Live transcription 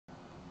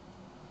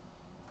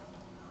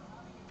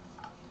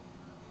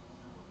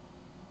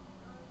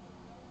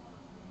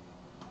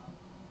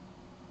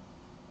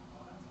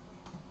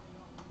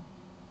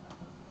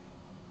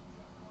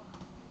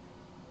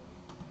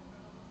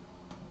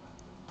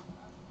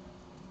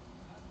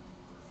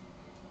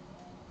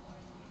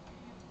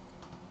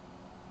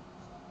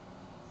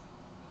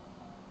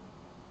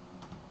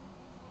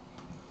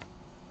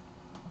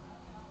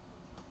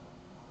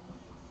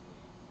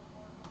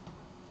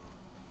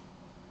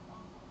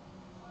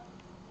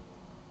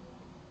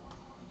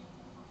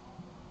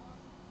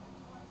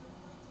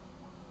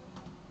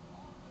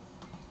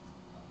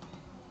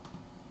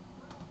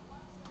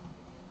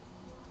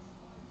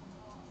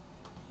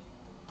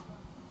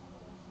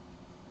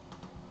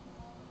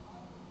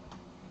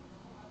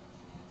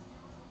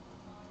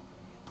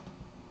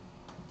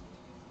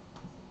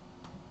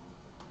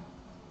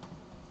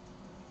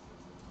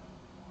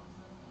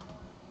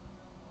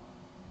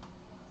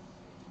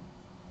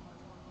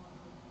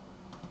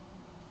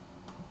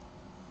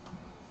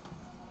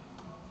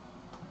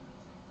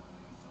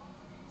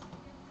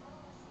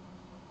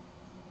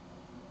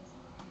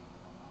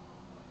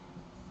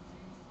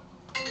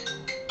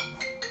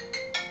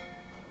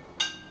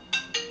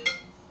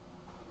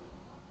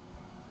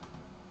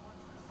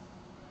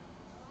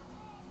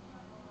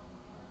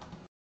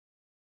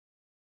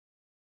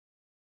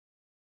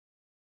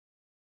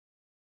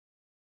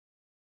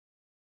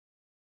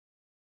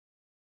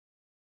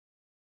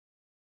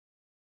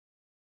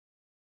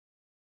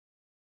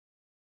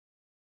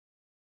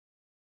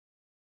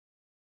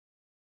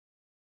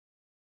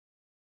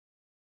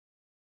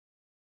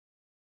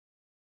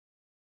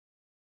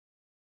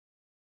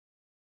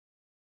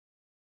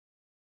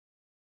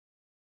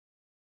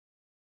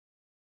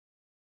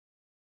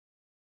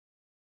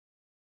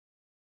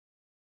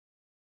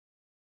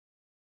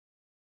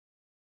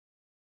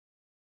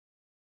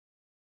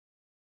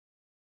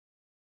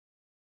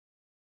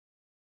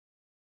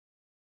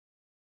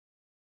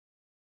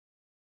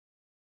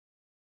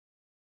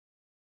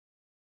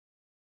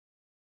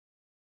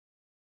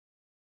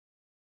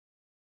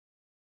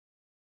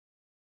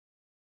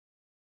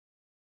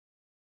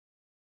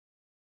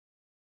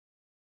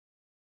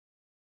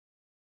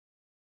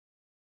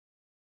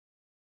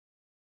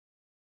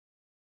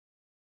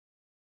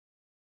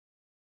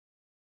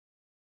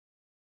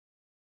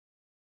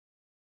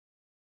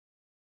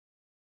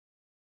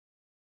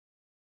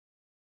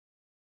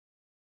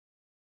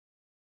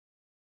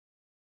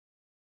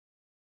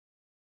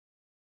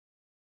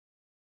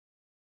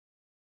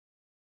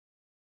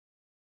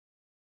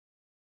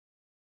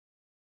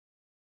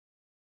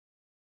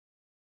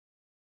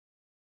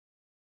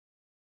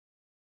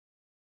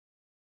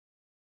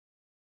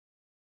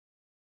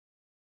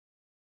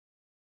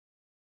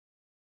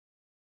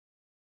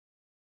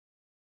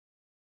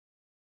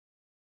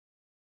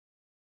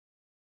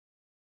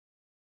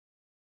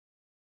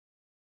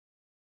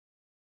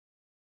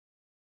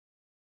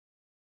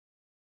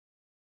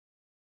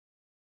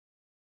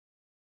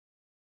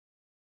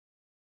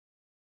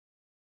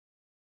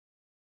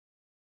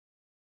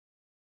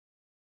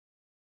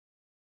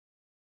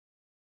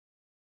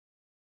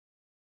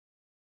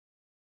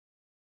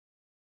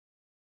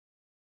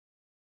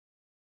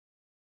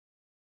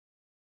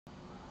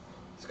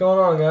What's going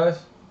on, guys?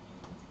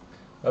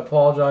 I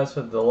apologize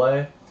for the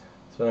delay.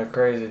 It's been a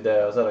crazy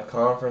day. I was at a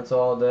conference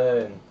all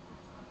day and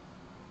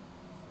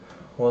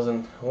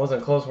wasn't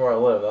close where I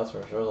live. That's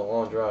for sure. It was a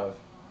long drive.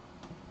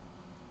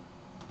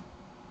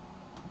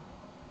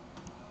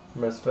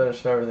 I'm just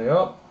finishing everything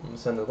up. I'm gonna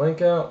send the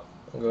link out.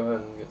 We'll go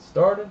ahead and get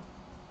started.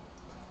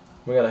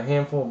 We got a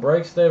handful of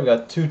breaks today. We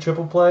got 2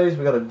 triple plays.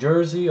 We got a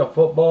jersey, a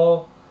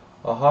football,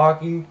 a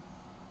hockey,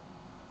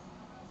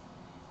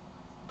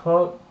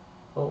 puck.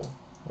 Oh,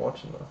 I'm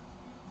watching the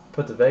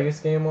put the Vegas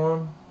game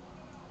on.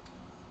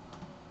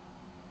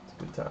 It's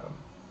a good time.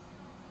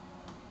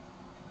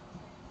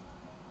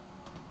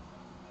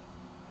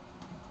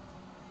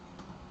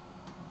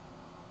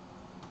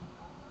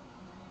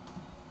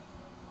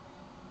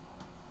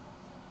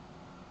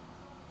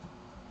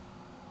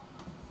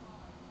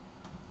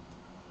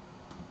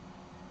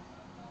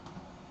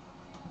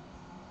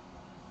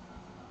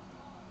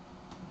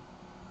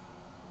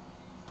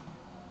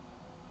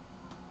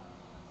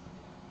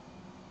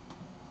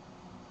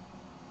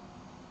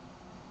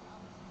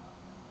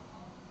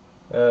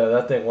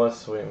 That thing was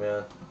sweet,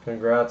 man.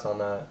 Congrats on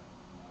that.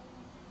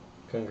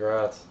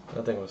 Congrats.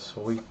 That thing was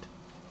sweet.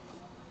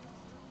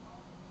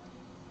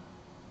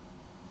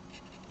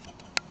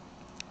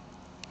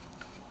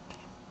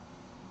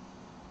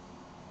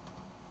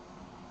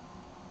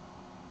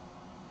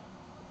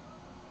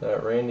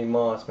 That Randy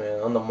Moss,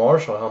 man. On the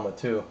Marshall helmet,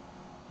 too.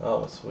 That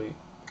was sweet.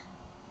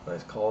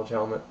 Nice college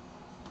helmet.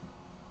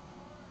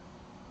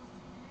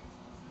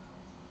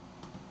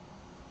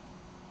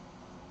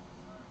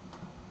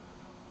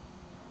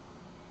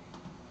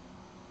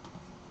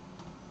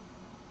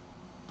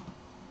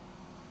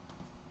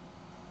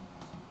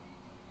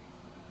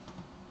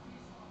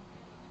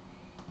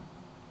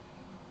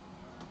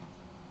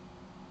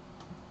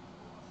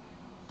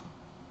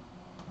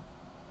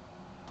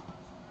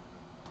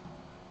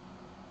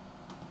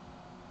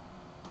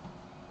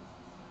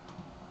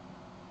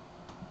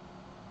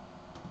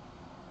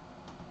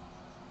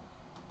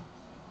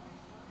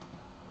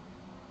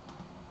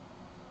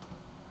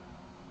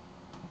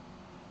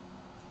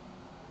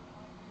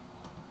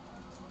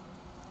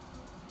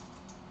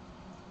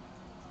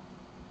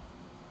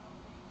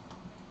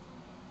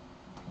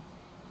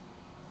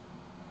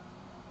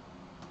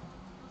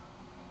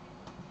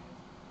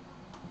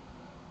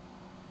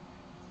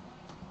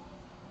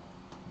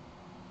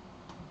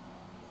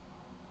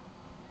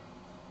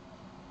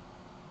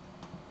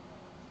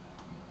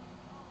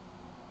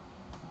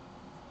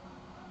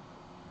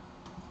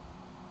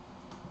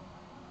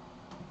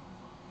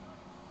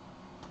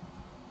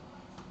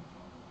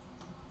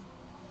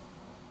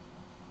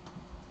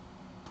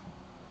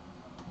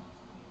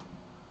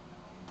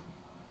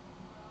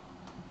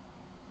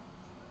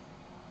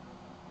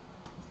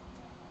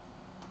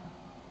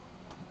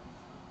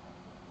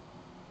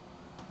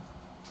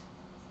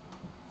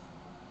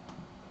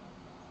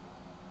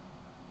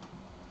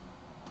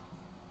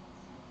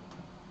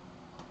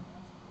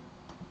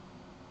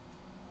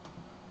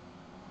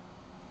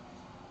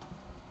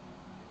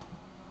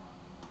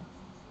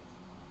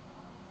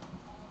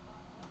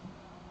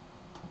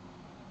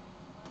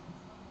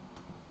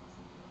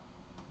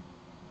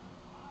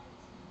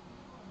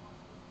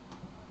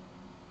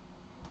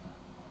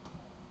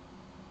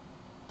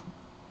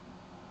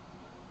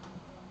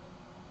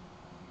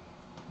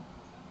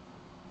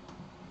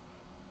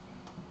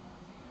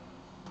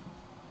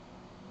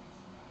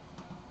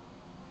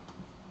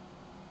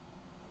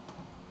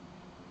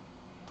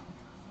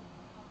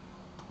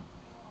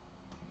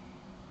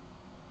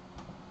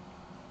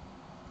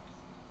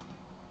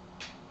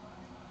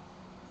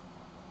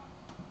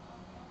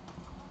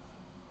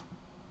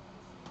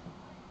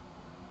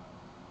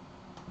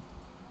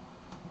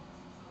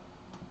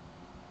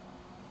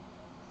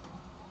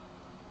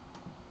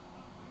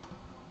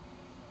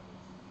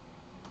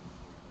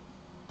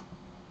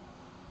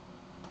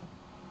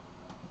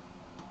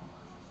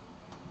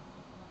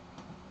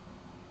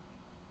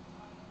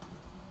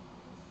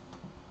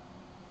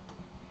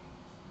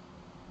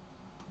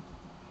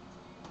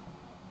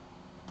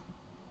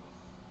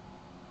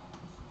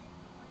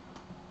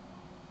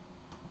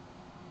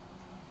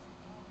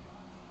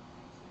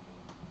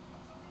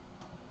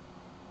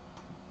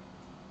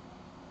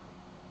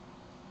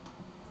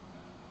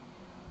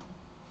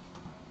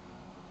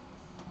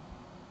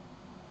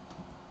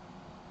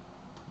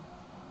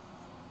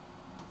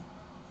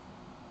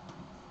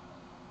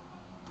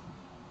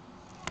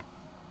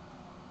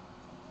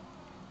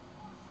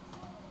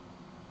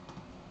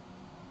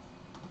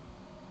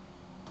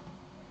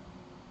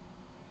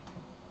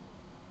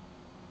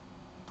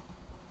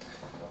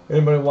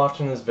 Anybody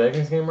watching this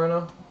Vegas game right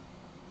now?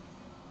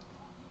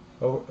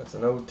 Oh, it's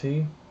an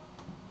OT.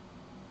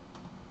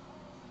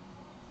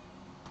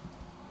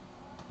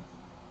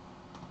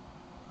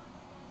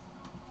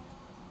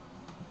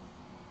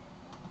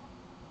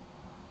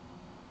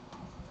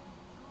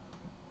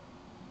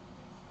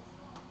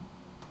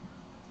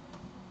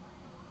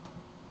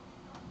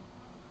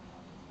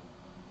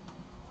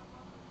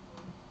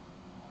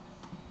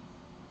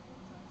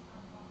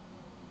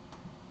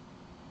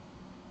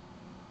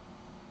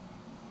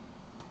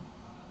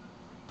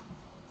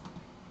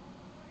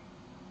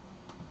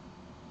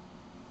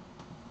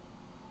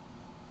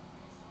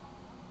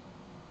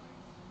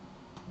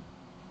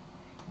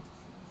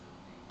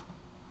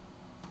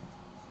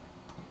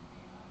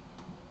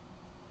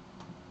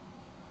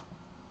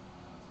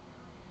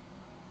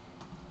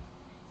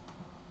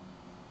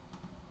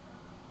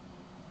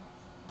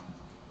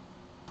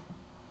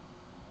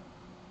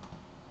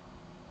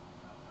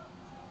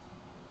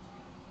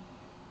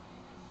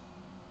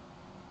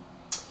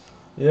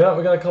 Yeah,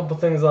 we got a couple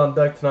things on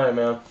deck tonight,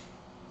 man.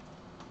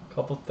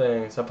 Couple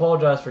things. I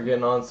apologize for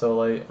getting on so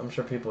late. I'm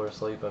sure people are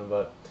sleeping,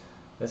 but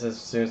this is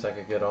as soon as I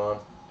could get on.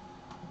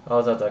 I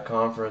was at that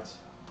conference.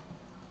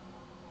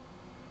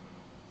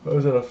 I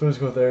was at a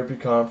physical therapy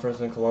conference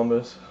in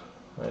Columbus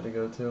I had to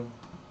go to.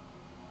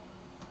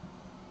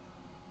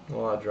 A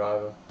lot of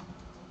driving.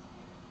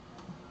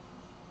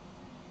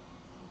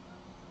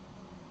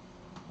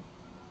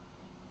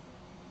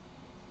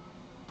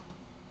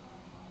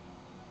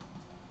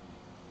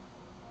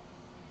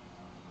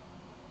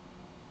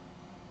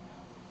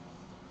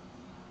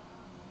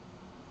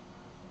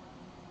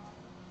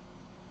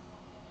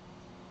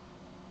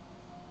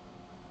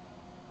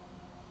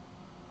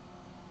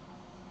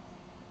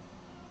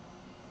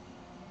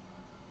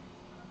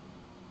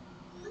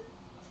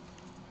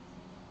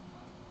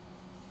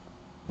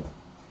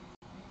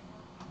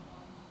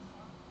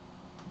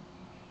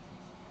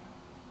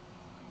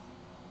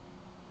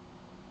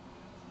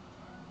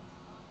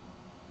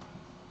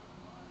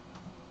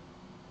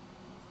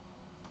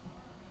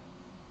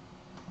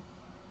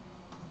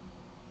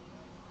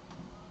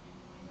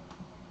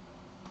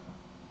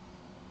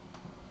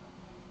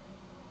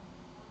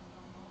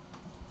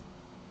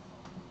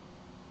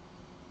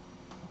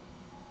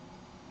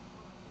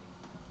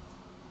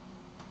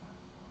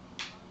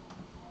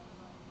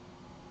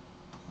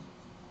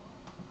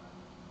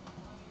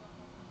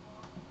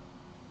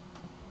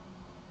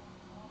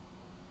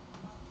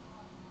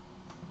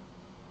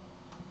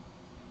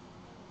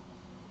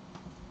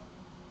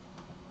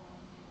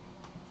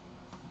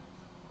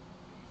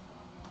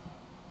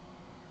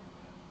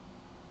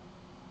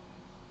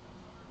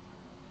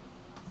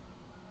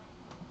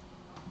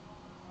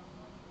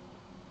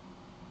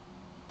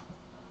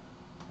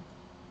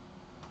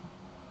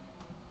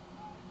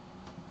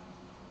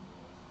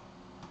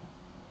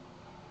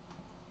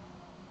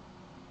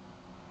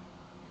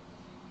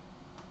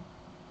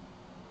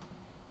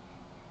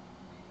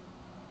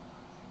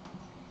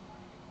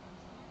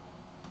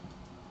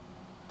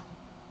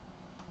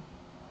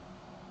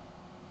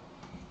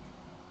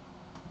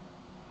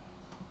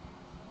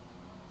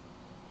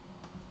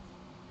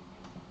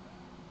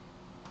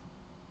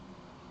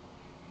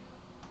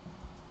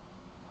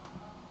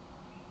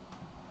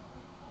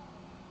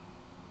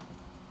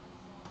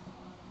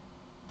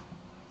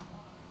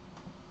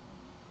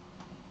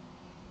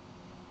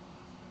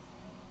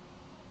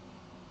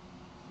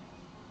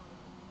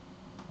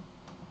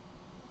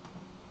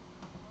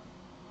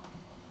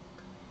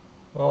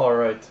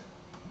 Alright.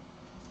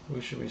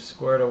 We should be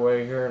squared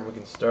away here and we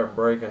can start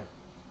breaking.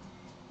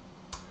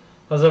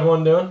 How's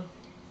everyone doing?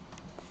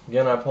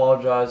 Again, I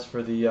apologize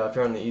for the, if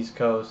you're on the East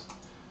Coast,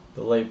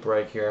 the late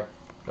break here.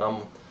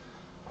 I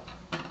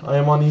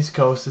am on the East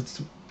Coast.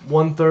 It's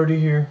 1:30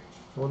 here,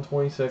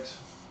 1:26.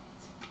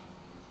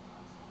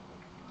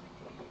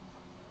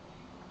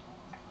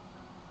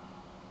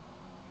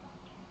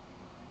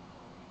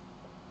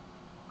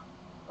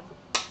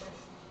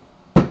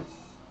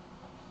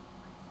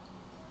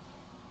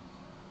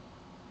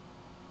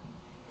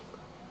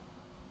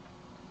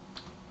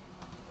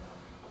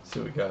 See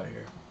what we got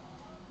here.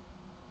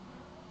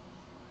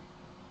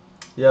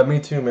 Yeah, me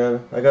too,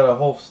 man. I got a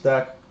whole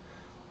stack.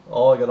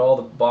 I got all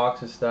the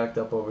boxes stacked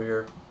up over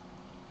here.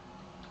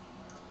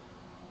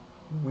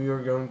 We are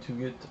going to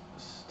get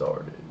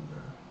started.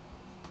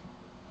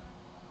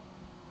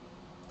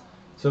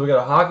 So we got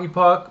a hockey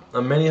puck,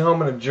 a mini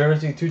helmet, a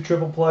jersey, 2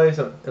 triple plays,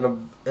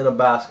 and a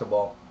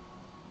basketball.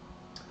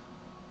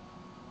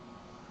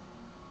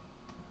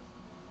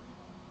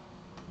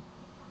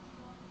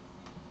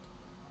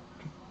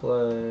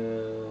 Play,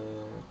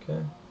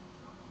 okay.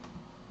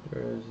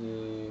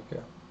 Jersey,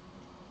 okay.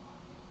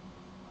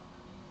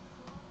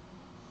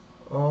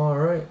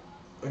 Alright.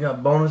 We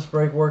got bonus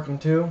break working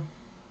too.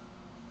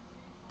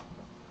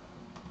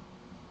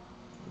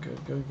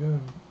 Good, good,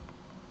 good.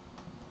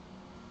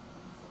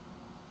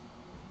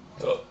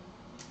 Oh.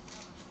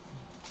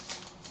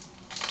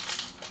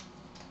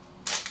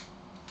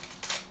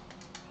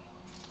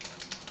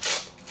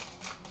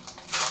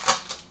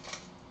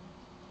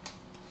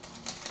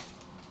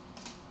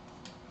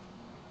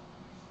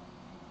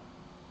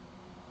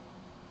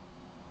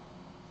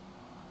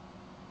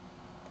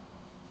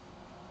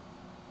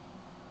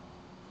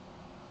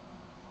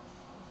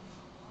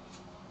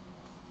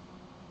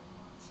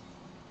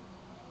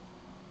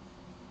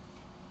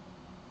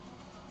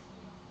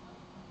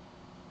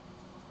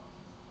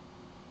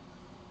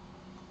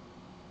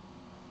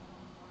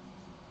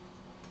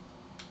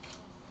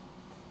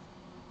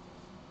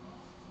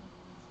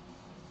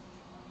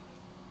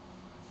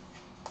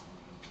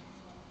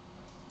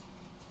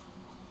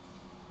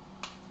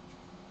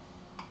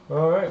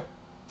 Alright,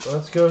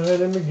 let's go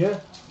ahead and begin.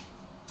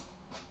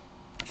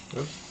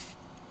 Oops.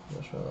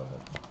 Not sure what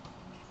happened.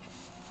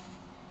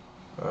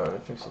 Alright, let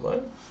me fix the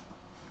light.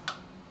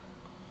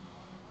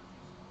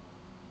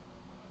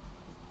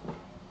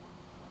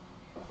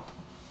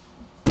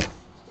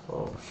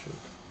 Oh, shoot.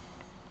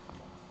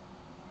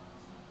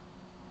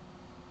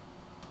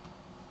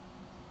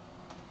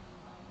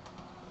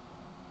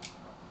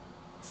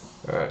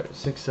 Alright,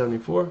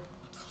 674.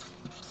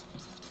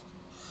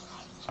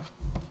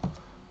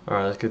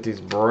 Alright, let's get these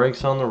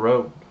breaks on the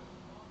road.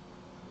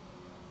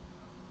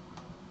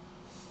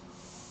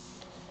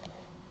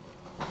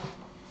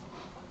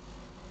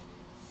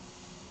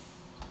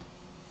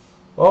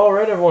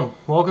 Alright everyone,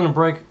 welcome to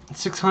break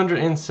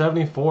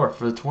 674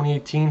 for the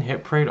 2018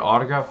 Hit Parade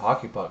Autograph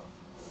Hockey Puck.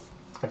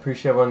 I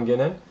appreciate everyone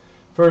getting in.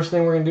 First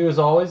thing we're going to do, as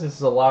always, this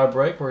is a live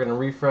break. We're going to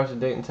refresh the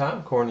date and time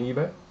according to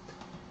eBay.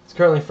 It's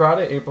currently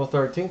Friday, April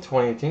 13th,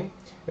 2018.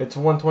 It's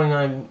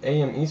 1:29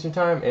 a.m. Eastern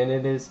Time, and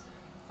it is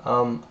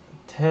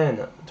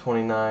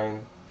 10:29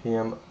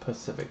 p.m.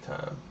 Pacific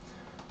Time.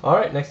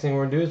 Alright, next thing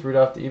we're going to do is read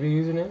off the eBay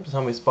usernames.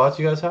 How many spots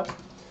you guys have?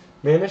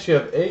 Manish, you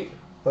have 8.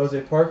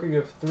 Jose Parker, you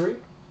have 3.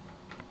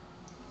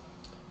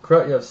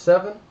 Crut, you have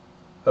 7.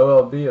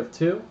 OLB, you have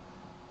 2.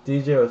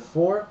 DJ with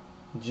 4.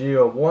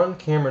 Geo 1.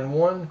 Cameron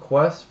 1.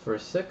 Quest for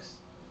 6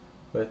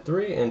 with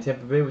 3. And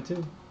Tampa Bay with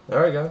 2.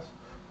 Alright guys,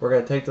 we're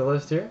going to take the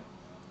list here.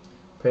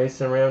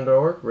 Paste and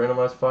random.org.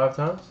 Randomize 5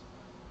 times.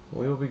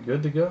 We will be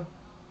good to go.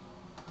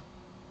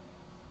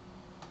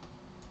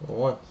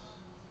 Once.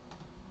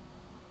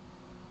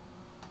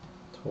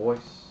 Twice.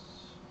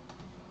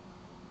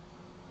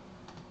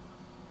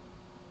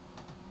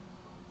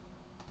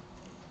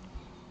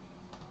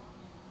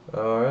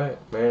 Alright,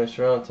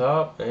 Manager on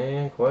top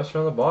and Question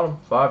on the bottom.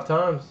 5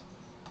 times.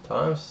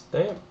 Time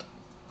stamped.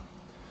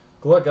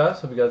 Good luck,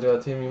 guys. Hope you guys got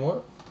a team you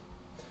want.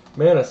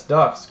 Manus,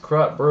 Ducks,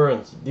 Crut,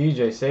 Bruins,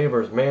 DJ,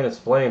 Sabres, Manus,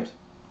 Flames,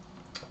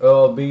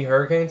 OLB,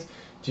 Hurricanes,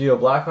 Geo,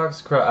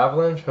 Blackhawks, Crut,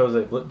 Avalanche,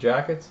 Jose, Blip,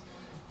 Jackets,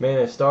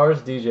 Manus,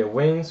 Stars, DJ,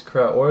 Wings,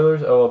 Crut,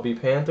 Oilers,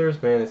 OLB,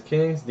 Panthers, Manus,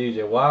 Kings,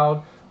 DJ,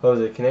 Wild,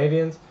 Jose,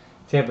 Canadians,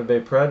 Tampa Bay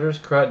Predators,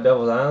 Crut,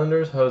 Devils,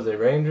 Islanders, Jose,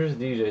 Rangers,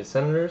 DJ,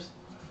 Senators,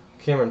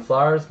 Cameron,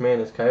 Flyers,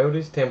 Manus,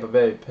 Coyotes, Tampa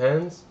Bay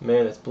Pens,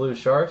 Manus, Blue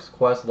Sharks,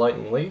 Quest,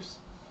 Lightning, Leafs,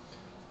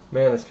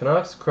 Manus,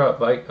 Canucks, Crut,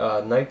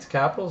 Knights,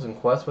 Capitals, and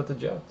Quest with the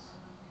Jets.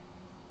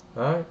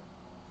 Alright,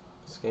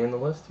 scan the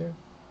list here.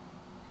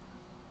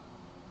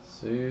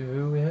 See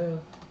who we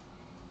have.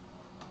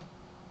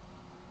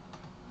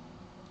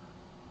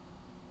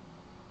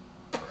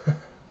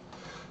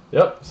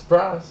 Yep,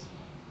 surprise.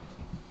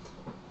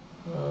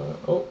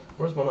 Oh,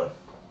 where's my knife?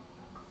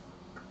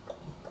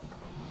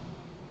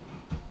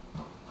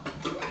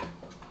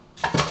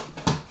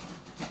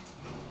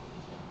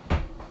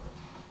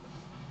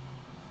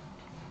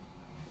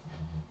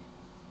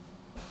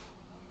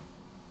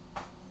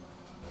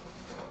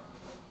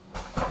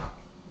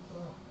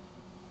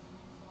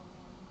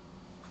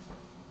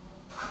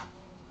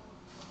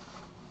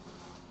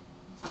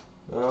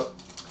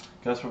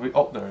 Guess we'll be.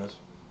 Oh, there it is.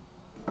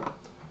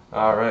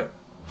 Alright.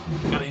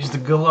 Gotta use the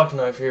good luck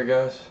knife here,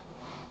 guys.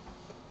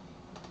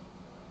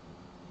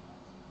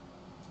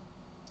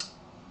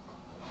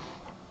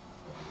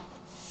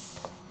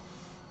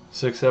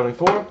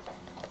 $6.74.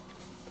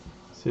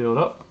 Sealed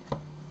up.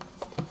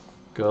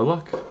 Good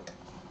luck.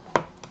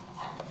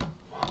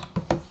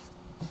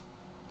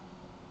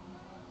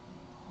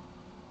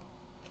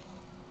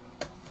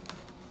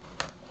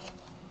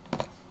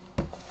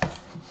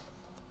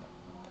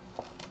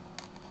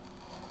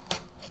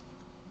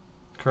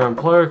 Current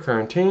player,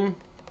 current team,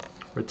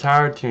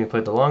 retired, team you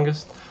played the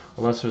longest.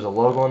 Unless there's a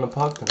logo on the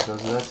puck, then it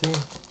goes to that team.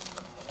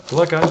 Good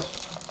luck, guys.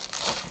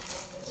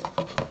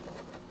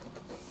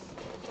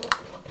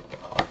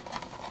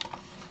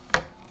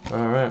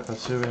 Alright,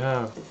 let's see what we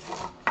have.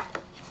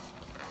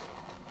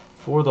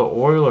 For the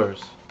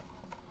Oilers,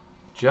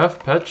 Jeff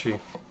Petrie.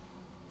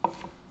 For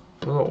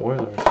the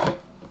Oilers.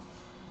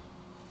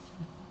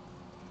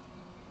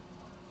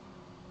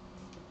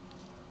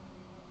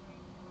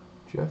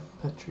 Jeff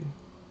Petrie.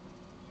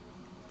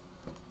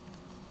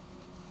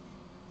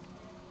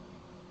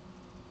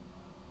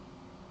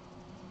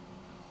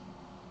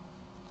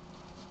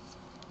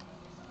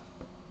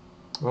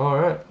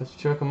 Alright, let's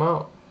check them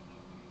out.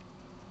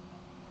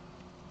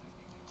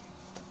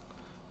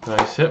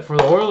 Nice hit for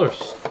the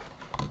Oilers.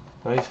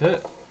 Nice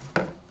hit.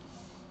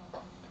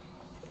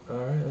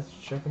 Alright, let's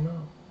check them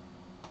out.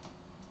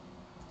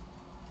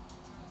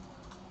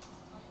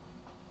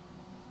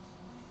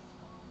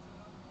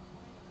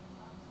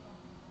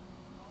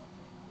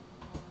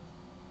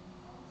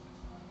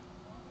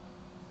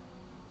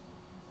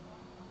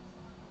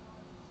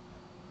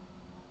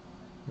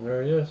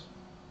 There he is.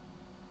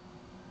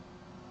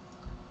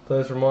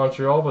 Plays for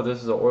Montreal, but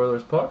this is an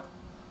Oilers puck.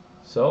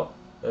 So,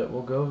 it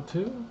will go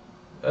to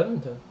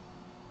Edmonton.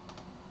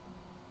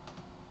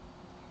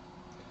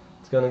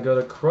 It's going to go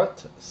to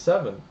Crut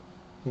 7.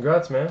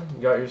 Congrats, man.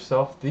 You got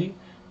yourself the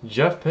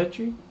Jeff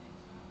Petrie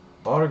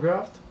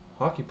autographed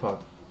hockey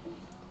puck.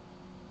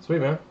 Sweet,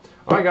 man.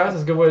 Alright, guys,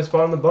 that's a good way to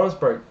spot on the bonus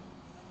break.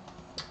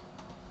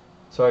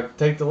 So I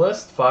take the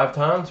list 5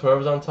 times.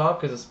 Whoever's on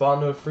top gets a spot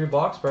into a free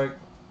box break.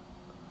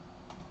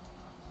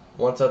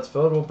 Once that's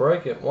filled, we'll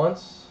break it.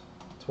 Once,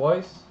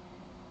 twice,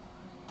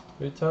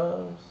 3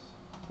 times,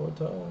 4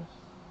 times.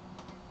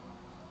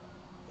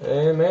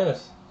 And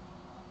Manus.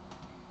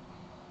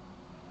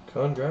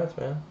 Congrats,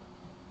 man.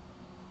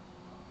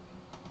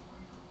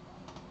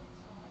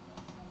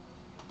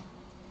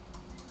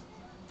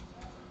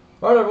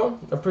 Alright, everyone.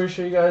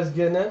 Appreciate you guys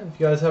getting in. If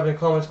you guys have any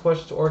comments,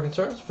 questions, or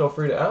concerns, feel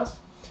free to ask.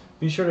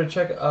 Be sure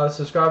to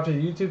subscribe to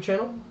the YouTube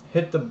channel.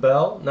 Hit the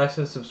bell next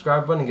to the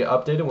subscribe button and get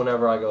updated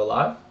whenever I go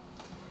live.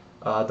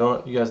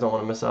 You guys don't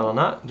want to miss out on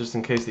that, just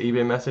in case the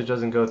eBay message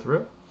doesn't go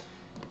through.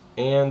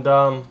 And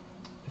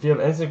if you have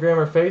Instagram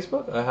or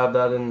Facebook, I have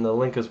that in the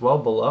link as well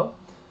below.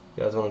 If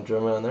you guys want to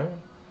join me on there.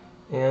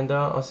 And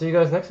I'll see you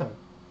guys next time.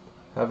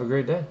 Have a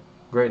great day.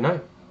 Great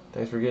night.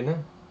 Thanks for getting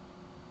in.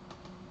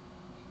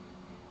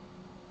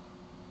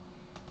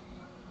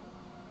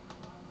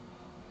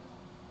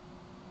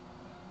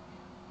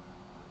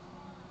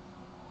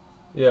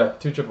 Yeah,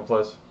 2 triple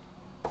plays.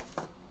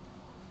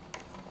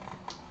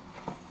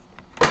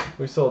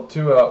 We sold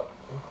 2 out.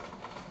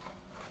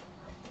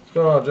 What's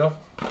going on, Joe?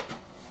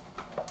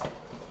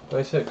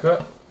 Nice hit,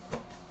 cut.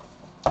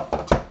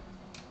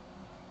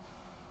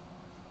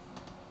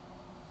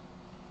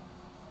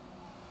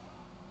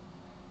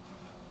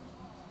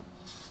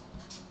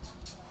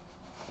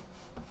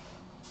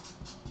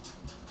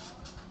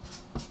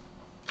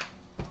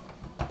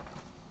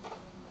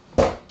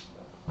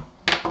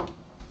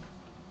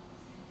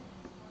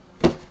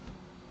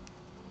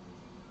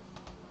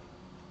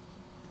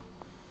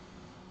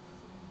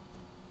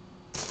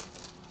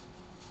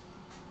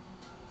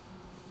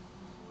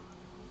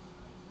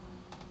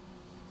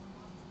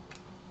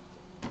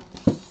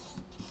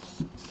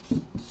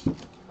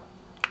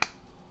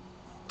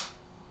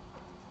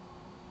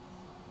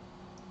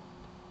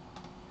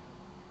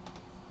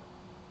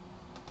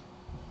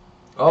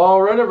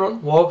 Alright,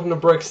 everyone, welcome to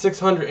break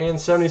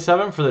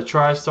 677 for the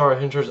TriStar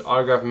Hinchers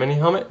Autograph Mini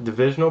Helmet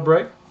Divisional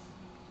break.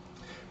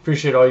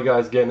 Appreciate all you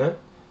guys getting in.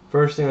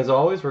 First thing, as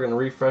always, we're going to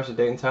refresh the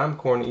date and time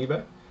according to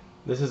eBay.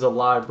 This is a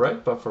live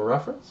break, but for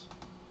reference,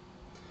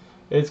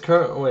 it's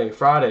currently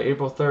Friday,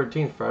 April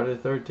 13th, Friday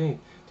the 13th.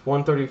 It's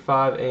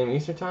 1:35 a.m.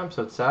 Eastern Time,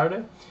 so it's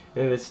Saturday,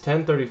 and it is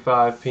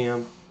 10:35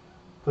 p.m.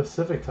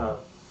 Pacific Time.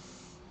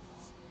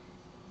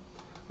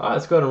 Alright,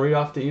 let's go ahead and read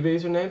off the eBay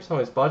usernames. How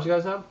many spots you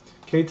guys have?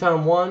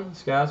 K-Town 1,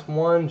 Scass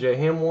 1,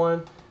 J-Ham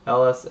 1,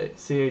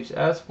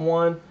 LSCHS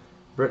 1,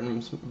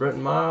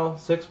 Britton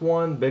Mile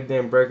 6-1, Big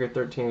Damn Breaker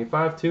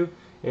 1385 2,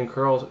 and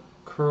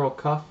Curl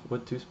Cuff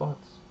with 2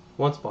 spots.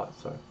 1 spot,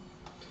 sorry.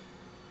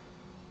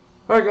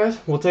 Alright guys,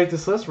 we'll take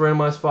this list,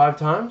 randomize 5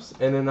 times,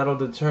 and then that'll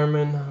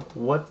determine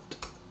what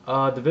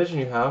division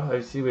you have.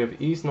 As you see, we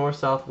have East, North,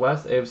 South,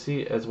 West,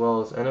 AFC, as well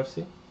as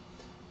NFC.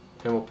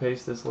 And we'll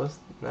paste this list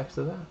next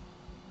to that.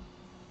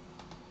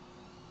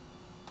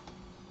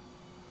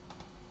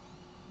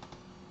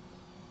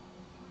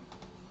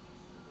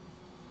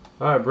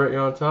 Alright, Britt, you're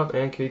on top,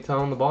 and K-Town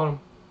on the bottom.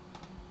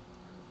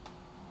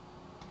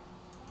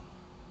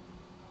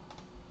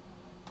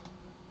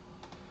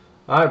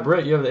 Alright,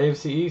 Britt, you have the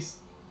AFC East,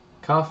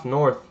 Cuff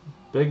North,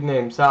 Big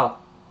Name South,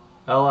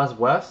 LS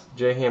West,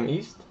 J-Ham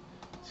East,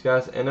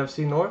 Scass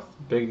NFC North,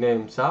 Big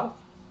Name South,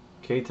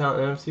 K-Town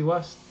NFC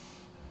West.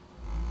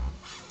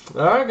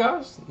 Alright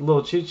guys, a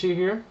little cheat sheet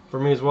here for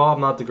me as well.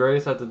 I'm not the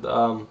greatest at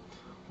the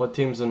what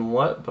teams and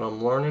what, but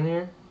I'm learning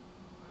here.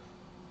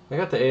 I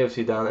got the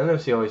AFC down. The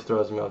NFC always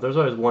throws me off. There's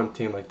always one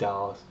team like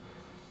Dallas.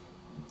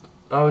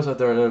 I always thought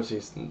they were in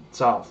NFC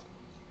South.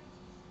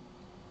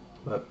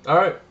 But,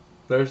 alright.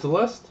 There's the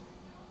list.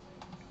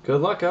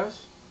 Good luck,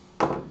 guys.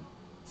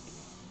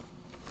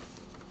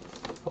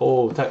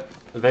 Oh,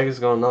 Vegas is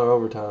going another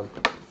overtime.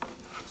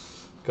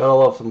 Gotta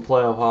love some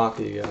playoff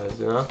hockey, guys,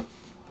 you know?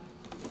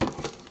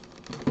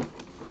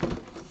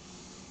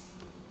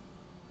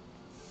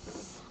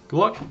 Good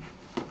luck.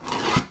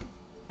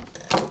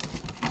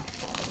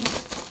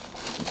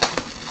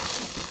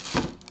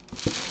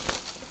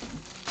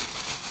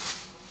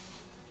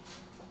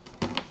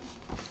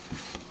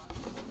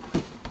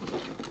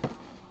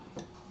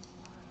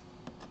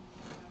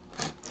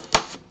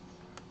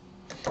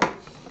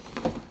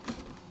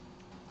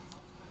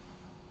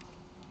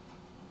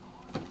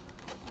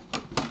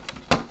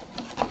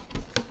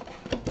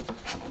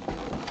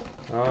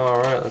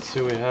 Alright, let's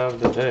see what we have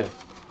today.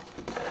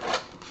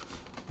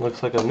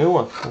 Looks like a new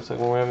one. Looks like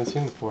one we haven't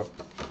seen before.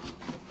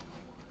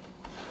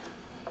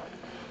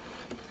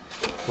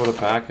 What a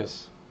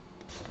Bacchus.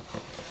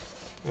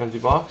 Empty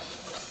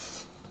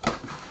box.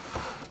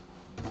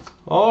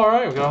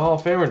 Alright, we got a Hall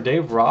of Famer,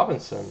 Dave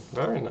Robinson.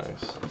 Very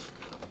nice.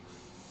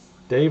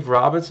 Dave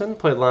Robinson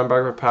played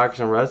linebacker for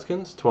Packers and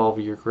Redskins,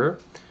 12-year career.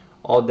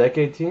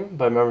 All-Decade Team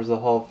by members of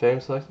the Hall of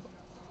Fame selected.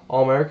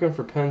 All-American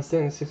for Penn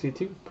State in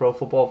 '62. Pro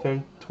Football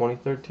Fame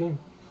 2013.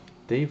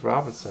 Dave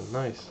Robinson,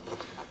 nice.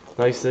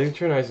 Nice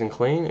signature, nice and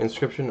clean.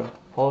 Inscription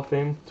Hall of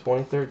Fame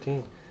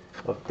 2013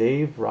 of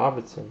Dave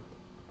Robinson.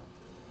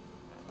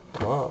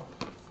 Wow.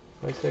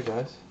 Nice hit,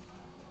 guys.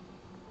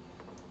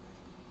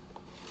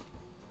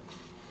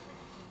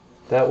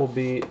 That will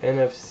be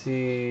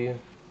NFC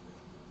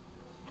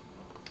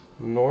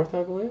North,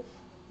 I believe.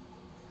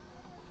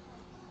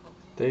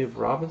 Dave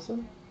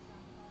Robinson.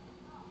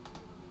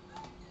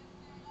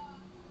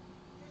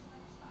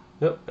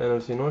 Yep,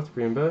 NFC North,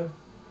 Green Bay.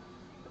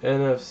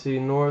 NFC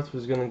North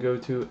was going to go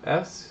to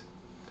CAS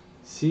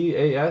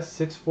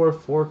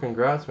 644.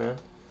 Congrats, man.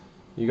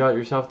 You got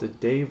yourself the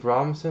Dave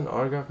Robinson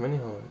autograph mini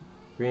helmet.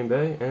 Green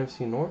Bay,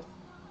 NFC North.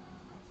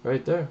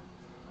 Right there.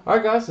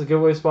 Alright guys, let's give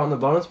away a spot in the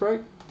bonus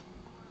break.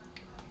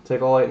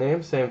 Take all 8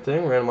 names, same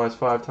thing, randomize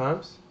 5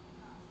 times.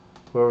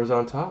 Whoever's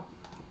on top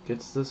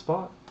gets the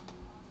spot.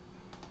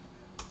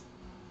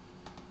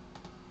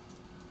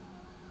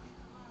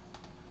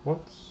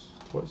 Once,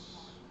 twice,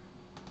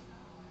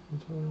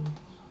 twice.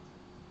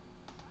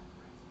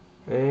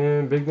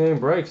 And big name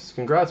breaks.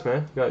 Congrats,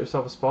 man. You got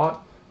yourself a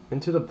spot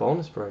into the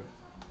bonus break.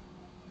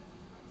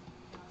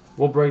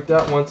 We'll break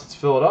that once it's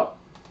filled up.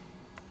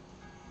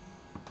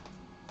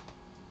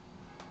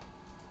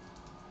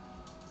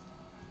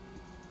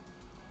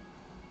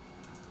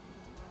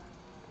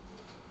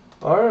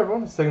 Alright,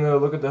 everyone. Let's take another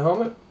look at the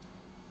helmet.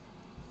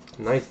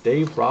 Nice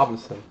Dave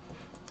Robinson.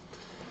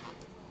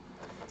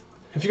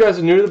 If you guys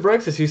are new to the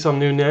breaks, I see some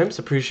new names.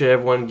 Appreciate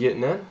everyone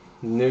getting in.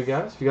 New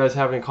guys. If you guys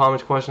have any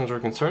comments, questions, or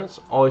concerns,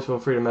 always feel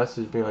free to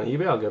message me on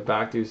eBay. I'll get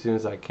back to you as soon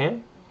as I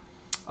can.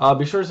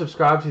 Be sure to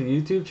subscribe to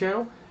the YouTube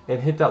channel and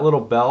hit that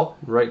little bell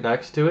right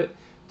next to it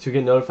to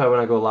get notified when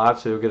I go live,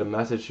 so you'll get a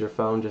message to your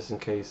phone just in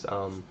case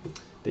the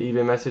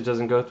eBay message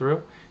doesn't go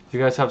through. If you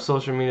guys have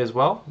social media as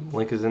well,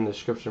 link is in the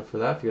description for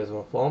that. If you guys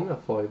want to follow me,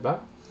 I'll follow you back.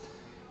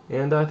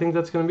 And I think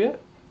that's going to be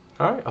it.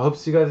 Alright, I hope to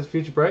see you guys at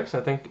future breaks. I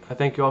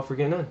thank you all for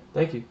getting in.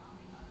 Thank you.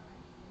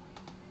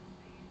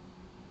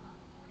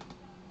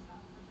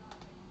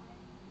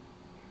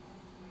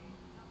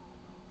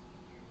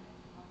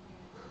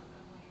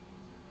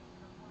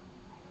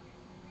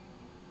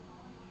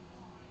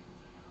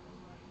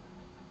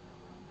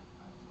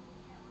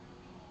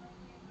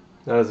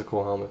 That is a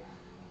cool helmet.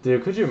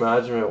 Dude, could you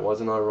imagine if it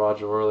wasn't on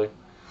Roger Worley?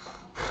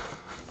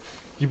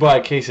 You buy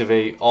a case of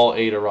 8, all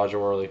 8 are Roger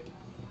Worley.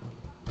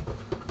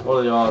 What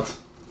are the odds?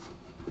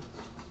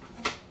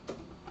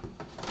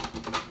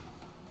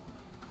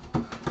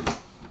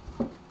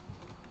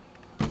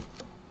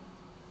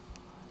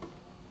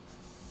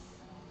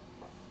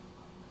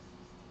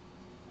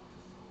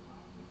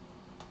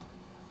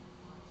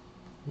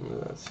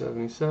 That's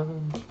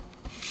 77.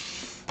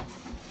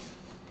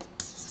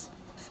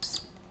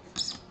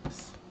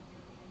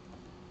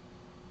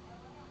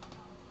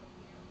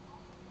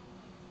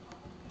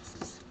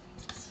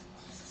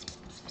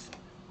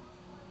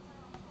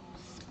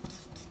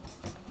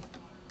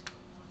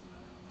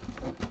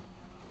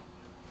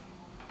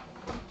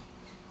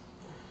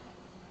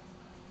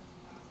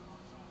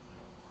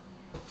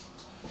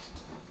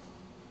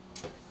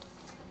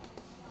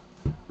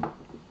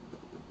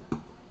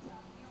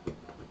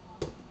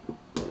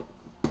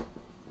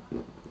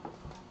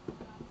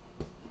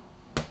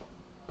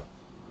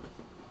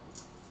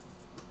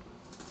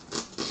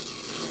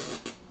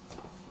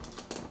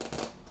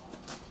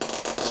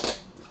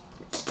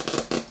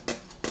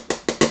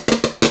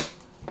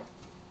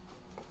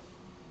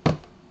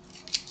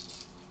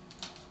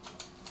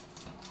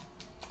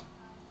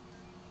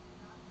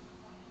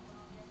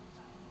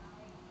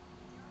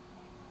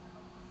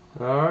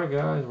 Alright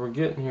guys, we're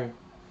getting here.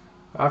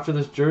 After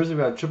this jersey,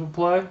 we got triple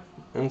play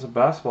and some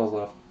basketballs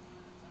left.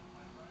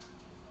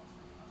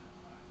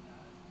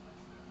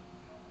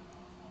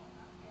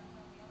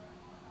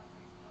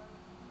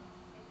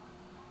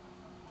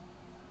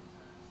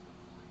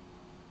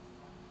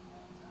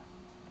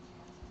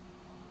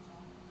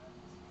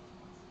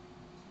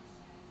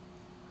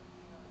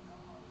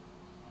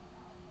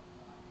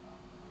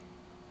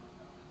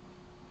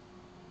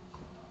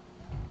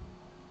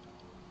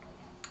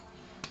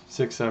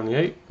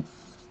 $6.78.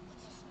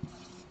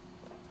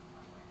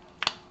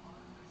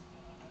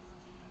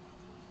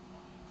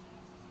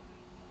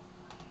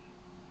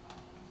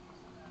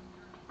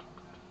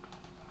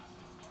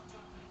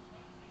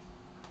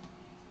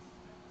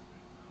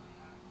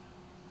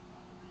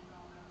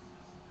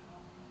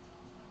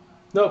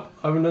 Nope,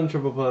 I haven't done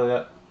triple play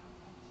yet.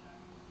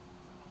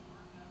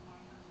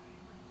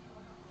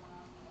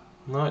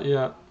 Not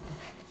yet.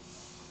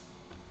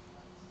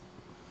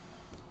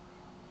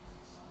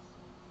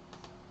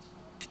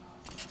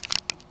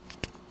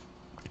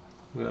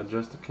 I'm gonna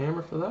adjust the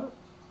camera for that.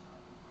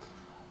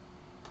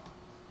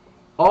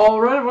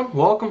 Alright everyone,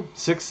 welcome.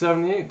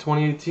 678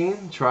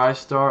 2018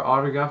 TriStar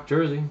autograph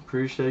jersey.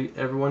 Appreciate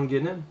everyone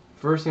getting in.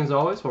 First thing as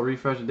always, we'll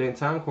refresh the date and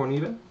time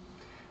according to eBay.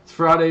 It's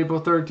Friday,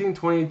 April 13,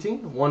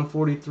 2018,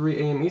 1:43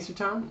 a.m. Eastern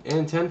Time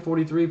and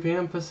 10:43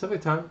 p.m.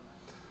 Pacific Time.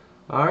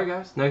 Alright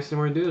guys, next thing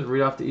we're going to do is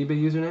read off the eBay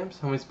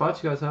usernames. How many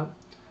spots you guys have?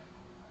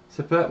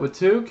 Sepet with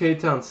 2,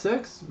 K-Town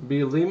 6,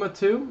 B Lima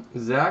 2,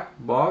 Zach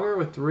Bogger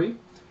with 3,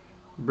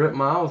 Britt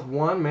Mile with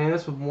 1,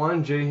 Manis with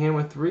 1, Jay Ham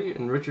with 3,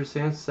 and Richard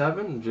Sands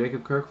 7,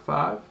 Jacob Kirk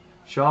 5,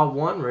 Shaw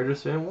 1,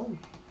 Raiders fan 1.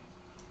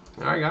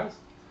 Alright guys,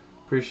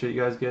 appreciate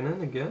you guys getting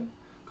in again.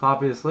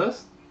 Copy this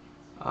list.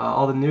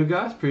 All the new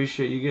guys,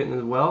 appreciate you getting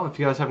as well. If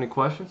you guys have any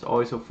questions,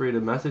 always feel free to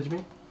message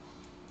me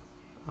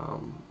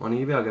on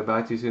eBay. I'll get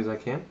back to you as soon as I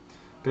can.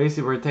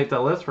 Basically, we're going to take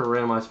that list, we're going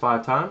to randomize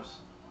 5 times.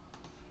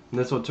 And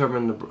this will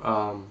determine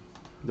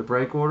the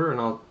break order, and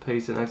I'll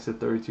paste it next to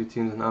 32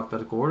 teams in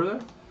alphabetical order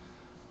there.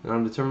 And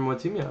I'll determine what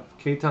team you have.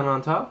 K-Town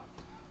on top,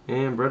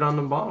 and Brett on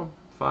the bottom,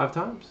 5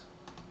 times.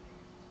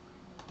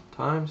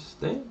 Time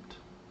stamped.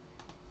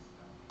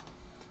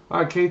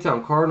 Alright,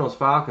 K-Town, Cardinals,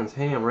 Falcons,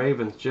 Ham,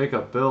 Ravens,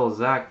 Jacob, Bills,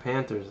 Zach,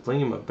 Panthers,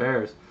 Lima,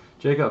 Bears,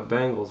 Jacob,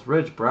 Bengals,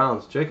 Rich,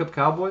 Browns, Jacob,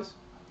 Cowboys,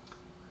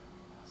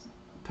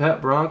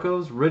 Pet,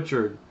 Broncos,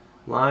 Richard,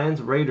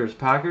 Lions, Raiders,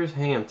 Packers,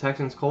 Ham,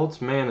 Texans,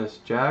 Colts, Manis,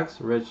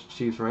 Jags, Rich,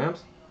 Chiefs,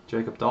 Rams,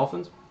 Jacob,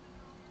 Dolphins,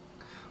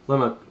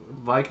 Lima,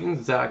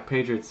 Vikings, Zach,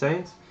 Patriots,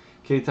 Saints,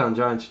 K-Town,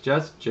 Giants,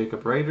 Jets,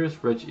 Jacob,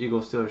 Raiders, Rich,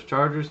 Eagles, Steelers,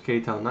 Chargers,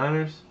 K-Town,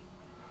 Niners,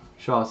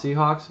 Shaw,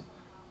 Seahawks,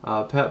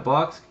 Pet,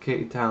 Bucks,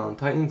 K-Town,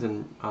 Titans,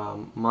 and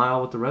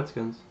Mile with the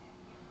Redskins.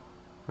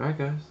 Alright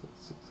guys,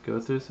 let's go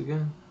through this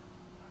again.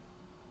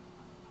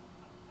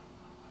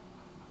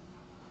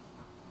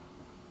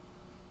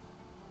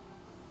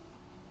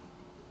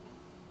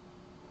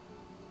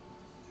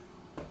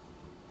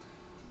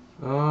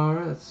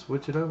 Alright, let's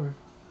switch it over.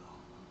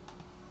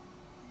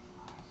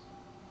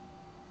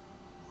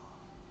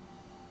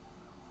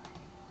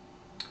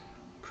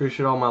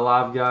 Appreciate all my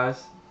live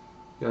guys.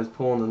 You guys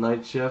pulling the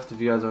night shift if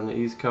you guys are on the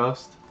East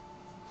Coast.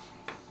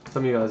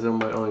 Some of you guys, it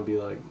might only be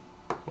like,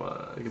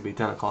 well, it could be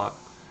 10 o'clock,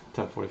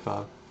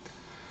 10:45.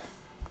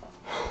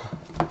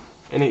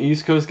 Any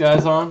East Coast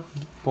guys on?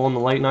 Pulling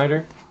the late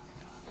nighter?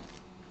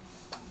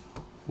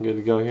 Good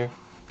to go here.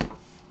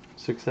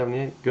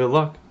 678. Good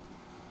luck.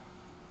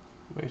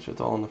 Make sure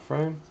it's all in the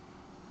frame.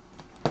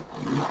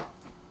 I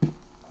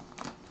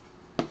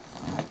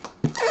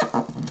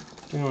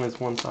think only has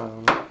one side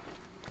on it.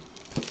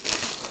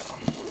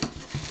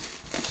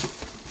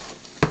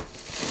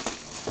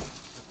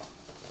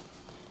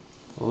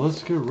 Well,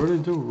 let's get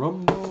ready to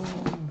rumble.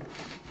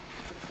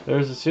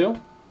 There's the seal.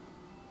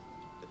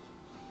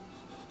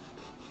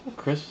 Oh,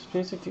 Christmas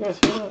music, do you guys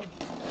hear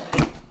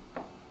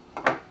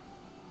that?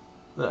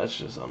 That's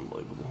just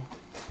unbelievable.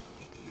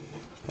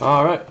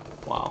 Alright,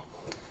 wow.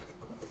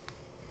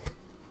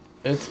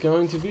 It's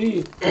going to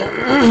be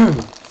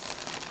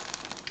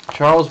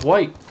Charles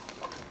White.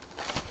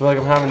 I feel like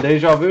I'm having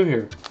deja vu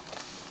here.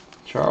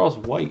 Charles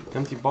White,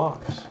 empty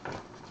box.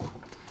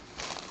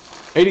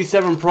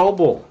 87 Pro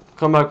Bowl.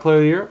 Comeback Player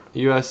of the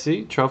Year,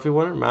 USC, Trophy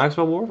winner,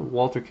 Maxwell Award,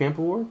 Walter Camp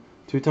Award,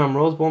 2-time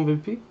Rose Bowl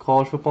MVP,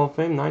 College Football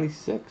Fame,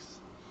 96.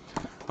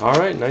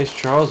 Alright, nice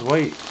Charles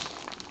White.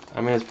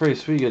 I mean, it's pretty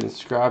sweet getting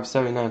Scribe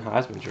 79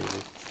 Heisman jersey.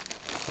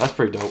 That's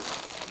pretty dope.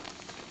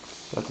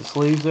 Got the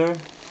sleeves there.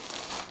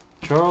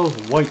 Charles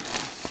White.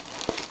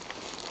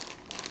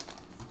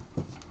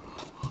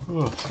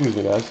 Oh, excuse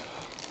me, guys.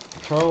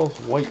 Charles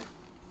White.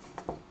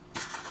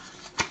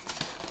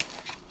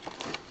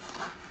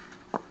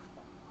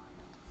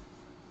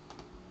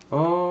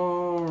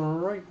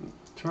 Alright,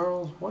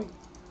 Charles White.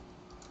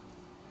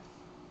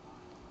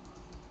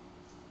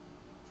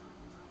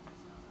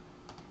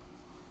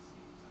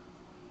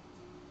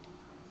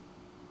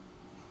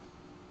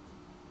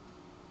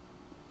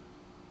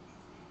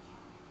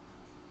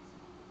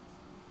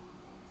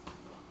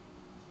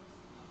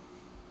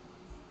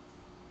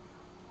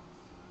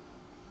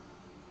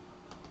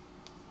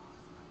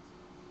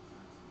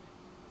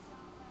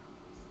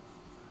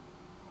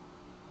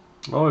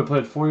 Oh, we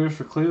played 4 years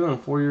for Cleveland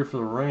and 4 years for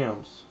the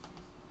Rams.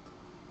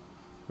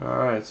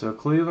 Alright, so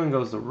Cleveland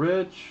goes to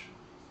Rich.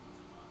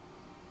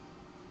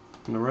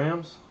 And the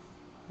Rams?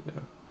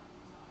 Yeah.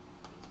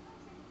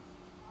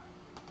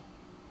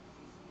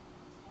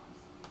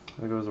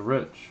 There goes to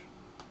Rich.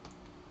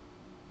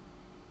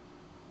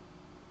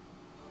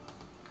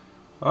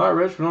 Alright,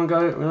 Rich, we don't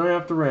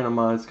have to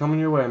randomize. It's coming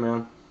your way,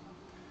 man.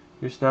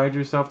 You snagged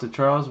yourself the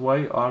Charles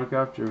White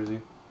autographed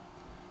jersey.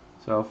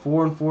 So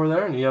 4 and 4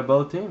 there, and you have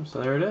both teams.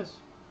 So there it is.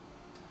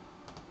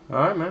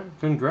 Alright, man.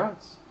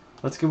 Congrats.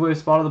 Let's give away a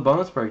spot of the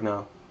bonus break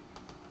now.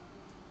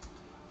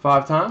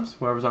 5 times.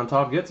 Whoever's on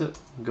top gets it.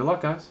 Good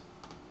luck, guys.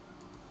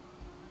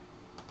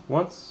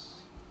 Once.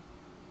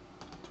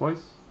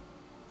 Twice.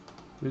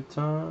 3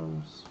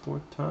 times.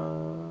 4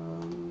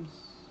 times.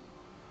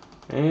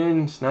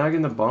 And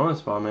snagging the bonus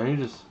spot, man.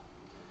 You're just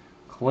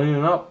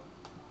cleaning up.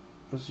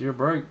 This is your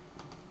break.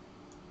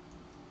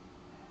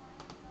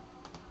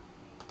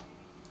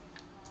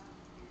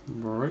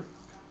 Break.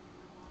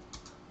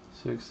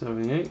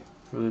 678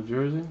 for the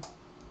jersey.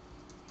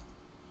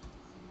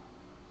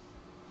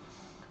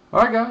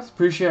 Alright guys,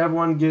 appreciate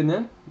everyone getting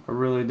in. I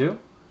really do.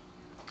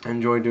 I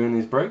enjoy doing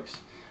these breaks.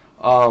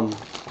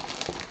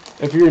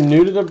 If you're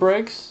new to the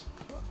breaks,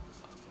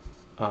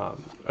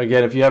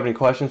 again, if you have any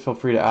questions, feel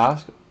free to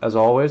ask. As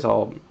always,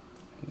 I'll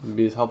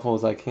be as helpful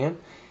as I can.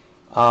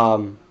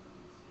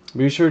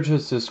 Be sure to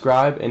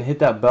subscribe and hit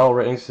that bell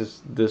right next to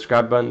the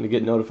subscribe button to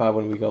get notified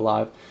when we go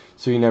live,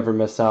 so you never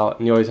miss out,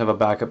 and you always have a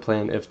backup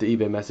plan if the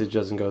eBay message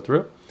doesn't go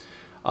through.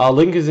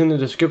 Link is in the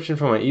description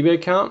for my eBay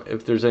account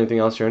if there's anything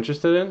else you're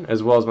interested in,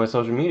 as well as my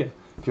social media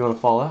if you want to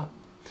follow out.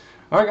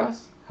 Alright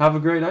guys, have a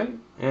great night,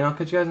 and I'll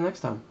catch you guys next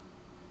time.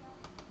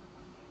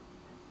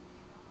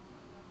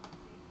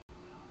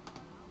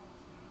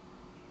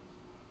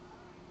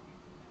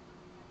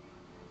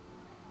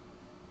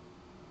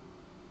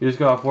 You just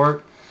got off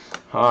work?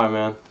 Alright,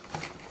 man.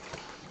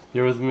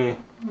 You're with me.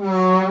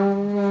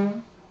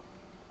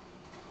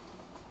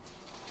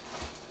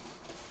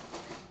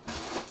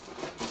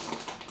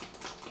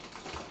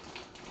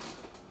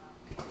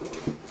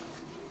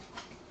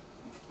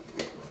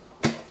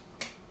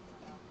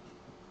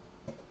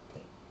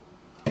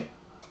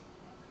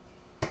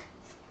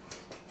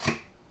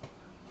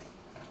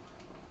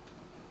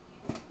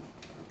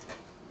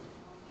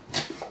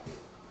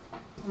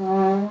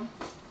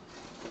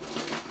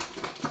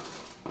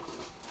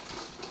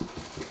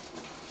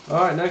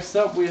 Alright, next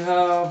up we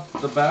have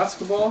the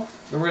basketball.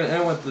 And we're going to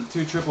end with the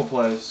 2 triple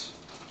plays.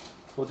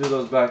 We'll do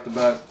those back to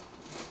back.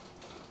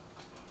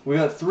 We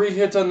got 3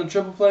 hits on the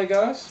triple play,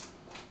 guys.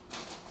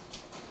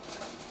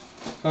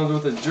 Comes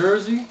with a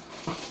jersey,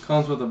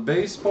 comes with a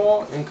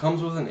baseball, and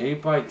comes with an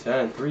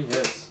 8x10. 3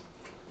 hits.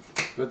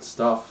 Good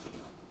stuff.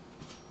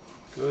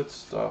 Good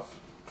stuff.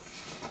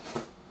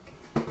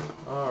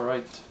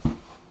 Alright.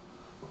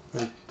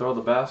 Throw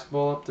the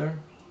basketball up there.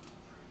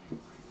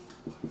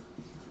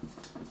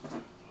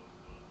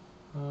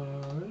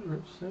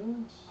 Rip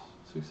Simmons,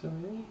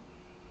 678.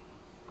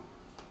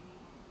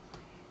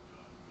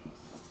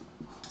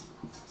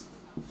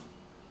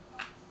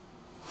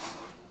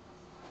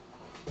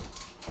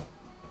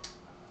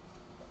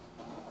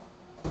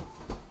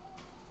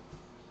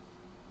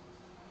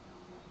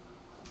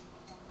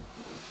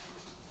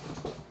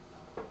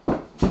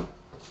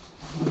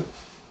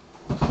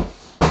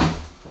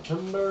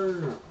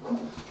 Timber.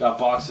 Got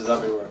boxes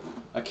everywhere.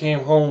 I came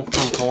home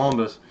from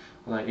Columbus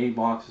with like 8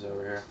 boxes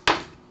over here.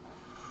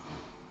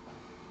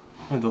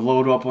 I had to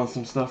load up on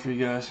some stuff for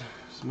you guys.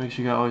 So make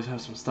sure you always have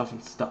some stuff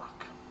in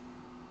stock.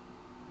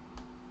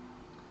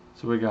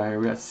 So we got here.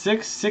 We got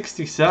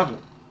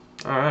 667.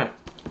 Alright.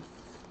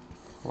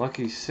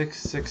 Lucky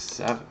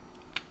 667.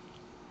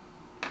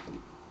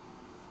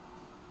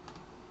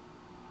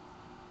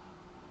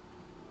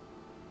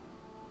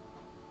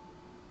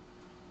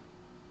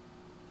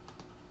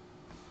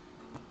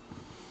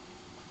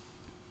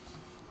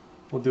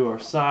 We'll do our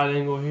side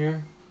angle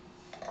here.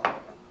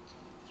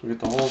 So we get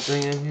the whole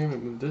thing in here.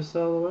 Move this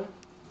out of the way.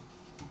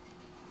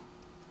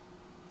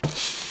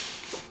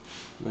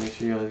 Make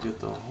sure you guys get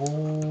the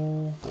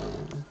whole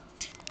thing.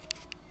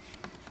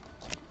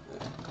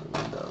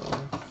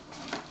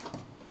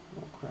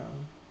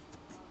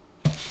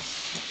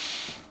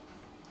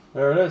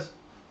 There it is.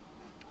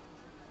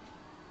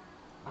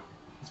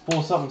 Let's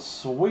pull something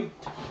sweet.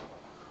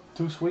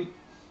 Too sweet.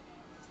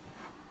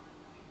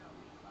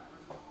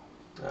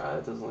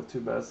 It doesn't look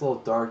too bad. It's a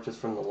little dark just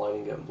from the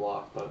lighting getting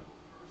blocked, but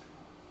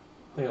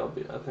I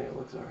think it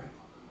looks alright.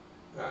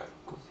 Alright,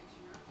 cool.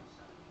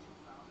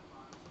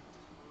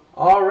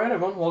 Alright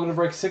everyone, welcome to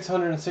break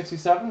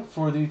 667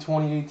 for the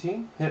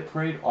 2018 Hit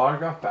Parade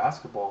Autograph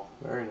Basketball.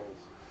 Very nice.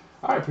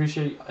 Alright,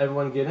 appreciate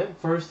everyone getting in.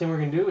 First thing we're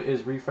going to do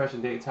is refresh the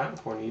date and time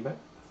for an eBay.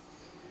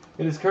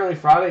 It is currently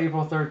Friday,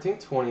 April 13th,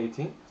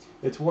 2018.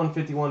 It's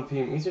 1:51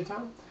 p.m. Eastern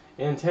Time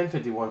and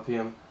 10:51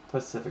 p.m.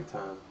 Pacific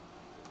Time.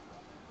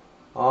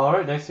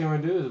 Alright, next thing we're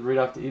going to do is read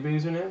off the eBay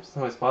usernames.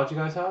 How many spots you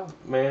guys have?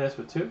 Mayonnaise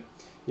with 2,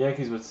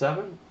 Yankees with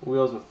 7,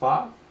 Wheels with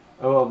 5,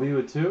 OLB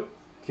with 2,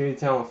 Katie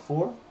Town with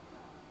 4,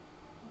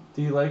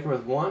 D Laker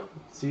with 1,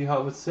 C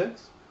Hut with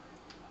 6,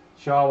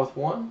 Shaw with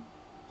 1,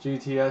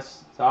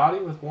 GTS Saudi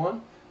with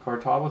 1,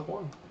 Cartab with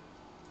 1.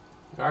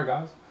 Alright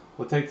guys,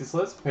 we'll take this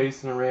list,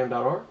 paste it in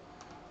ram.org,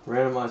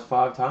 randomize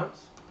 5 times,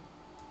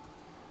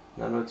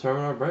 now to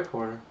determine our break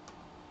order.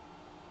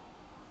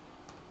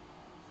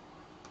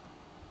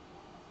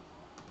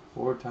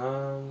 4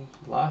 times,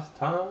 last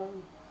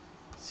time.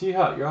 C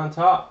Hut, you're on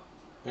top,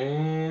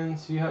 and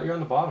C Hut, you're on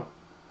the bottom.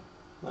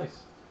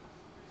 Nice.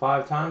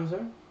 5 times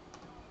there.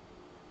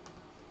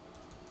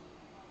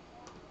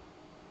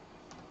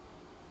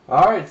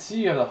 Alright,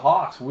 see you have the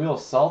Hawks,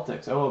 Wheels,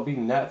 Celtics, OLB,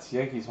 Nets,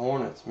 Yankees,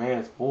 Hornets,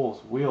 Mayonnaise,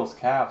 Bulls, Wheels,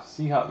 Cavs,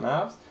 C-Hut,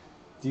 Mavs,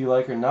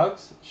 D-Laker,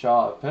 Nugs,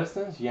 Shaw,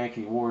 Pistons,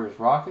 Yankee, Warriors,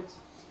 Rockets,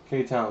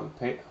 K-Town,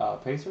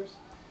 Pacers,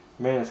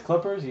 Mayonnaise,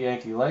 Clippers,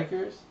 Yankee,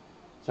 Lakers,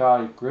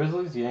 Shaw,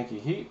 Grizzlies, Yankee,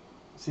 Heat,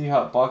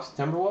 C-Hut, Bucks,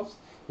 Timberwolves,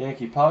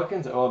 Yankee,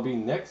 Pelicans,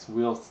 OLB, Knicks,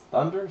 Wheels,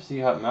 Thunder,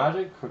 C-Hut,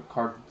 Magic,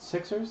 Card,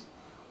 Sixers,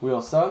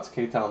 Wheels, Suns,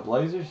 K-Town,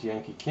 Blazers,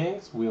 Yankee,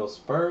 Kings, Wheels,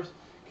 Spurs,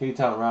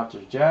 K-Town,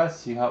 Raptors, Jazz,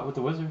 C-Hut with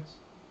the Wizards.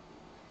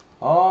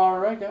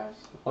 Alright guys,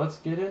 let's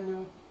get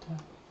into it.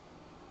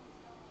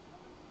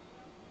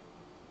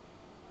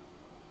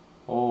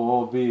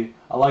 Oh, B.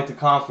 I like the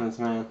confidence,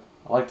 man.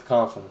 I like the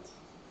confidence.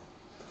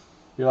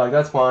 You're like,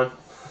 that's fine.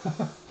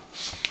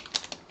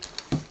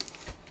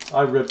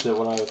 I ripped it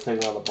when I was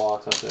taking out the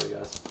box. I'll show you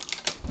guys.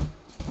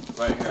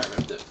 Right here, I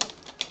ripped it.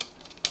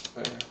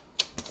 Right here.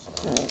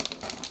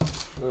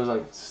 It was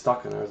like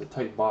stuck in there. It was a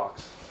tight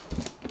box.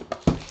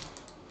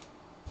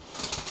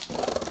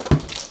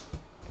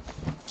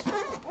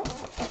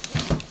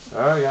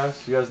 Alright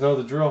guys, you guys know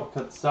the drill.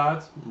 Cut the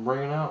sides,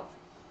 bring it out.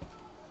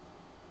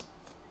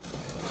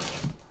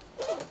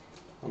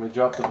 Let me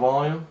drop the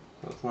volume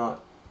so it's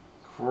not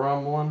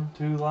crumbling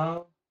too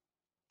loud.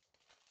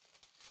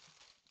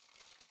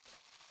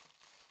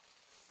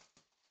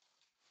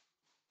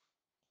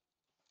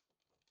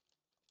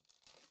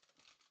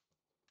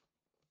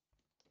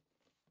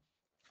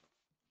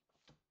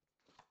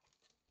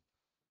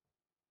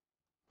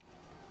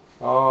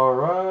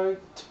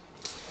 Alright,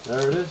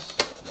 there it is.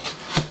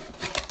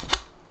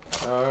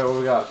 Alright,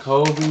 we got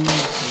Kobe,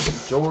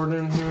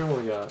 Jordan here,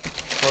 we got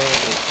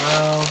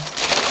Brown.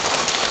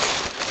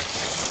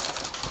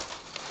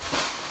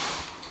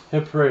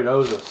 Hit Parade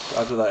owes us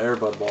after that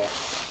Airbud ball.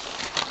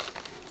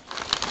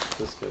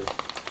 This kid.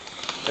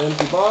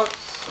 Empty box,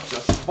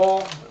 just the ball,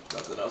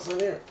 nothing else in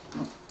here.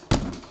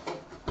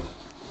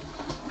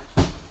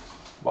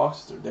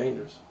 Boxes are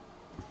dangerous.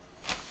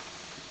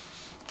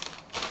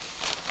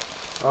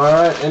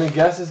 Alright, any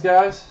guesses,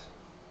 guys?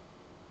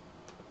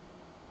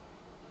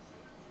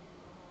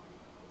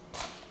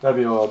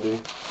 WLB.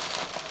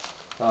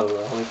 I don't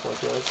know. How many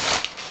points guys?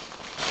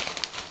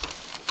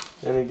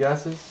 Any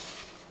guesses?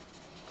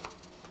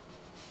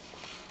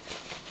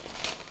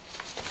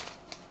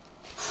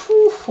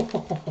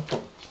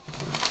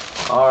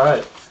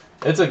 Alright.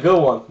 It's a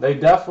good one. They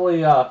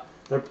definitely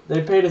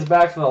they paid us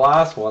back for the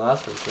last one,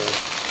 that's for sure.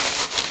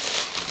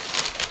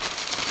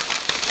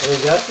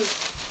 Any guesses?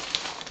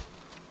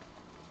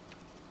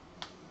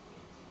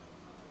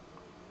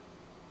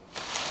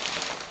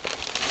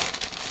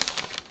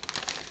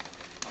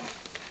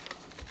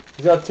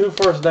 He's got 2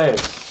 first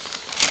names.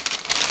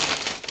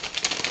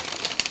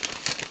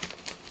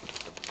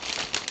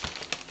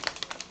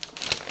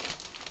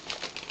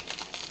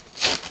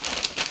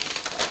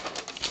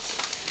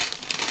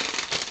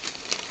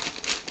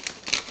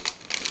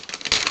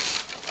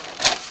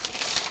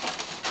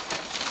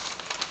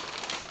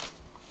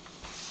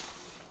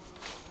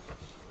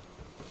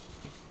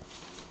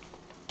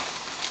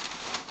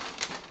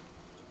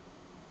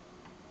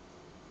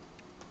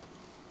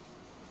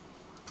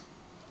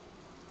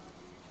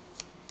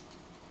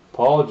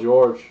 Paul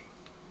George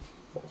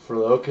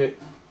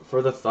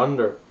for the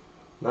Thunder.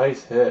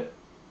 Nice hit.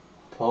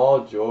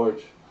 Paul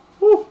George.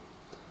 Woo.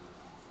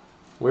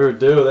 We were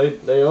due.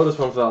 They owed us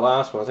one for that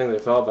last one. I think they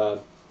felt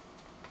bad.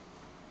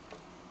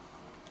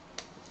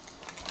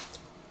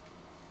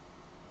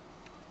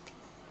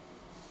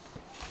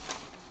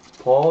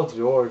 Paul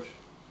George.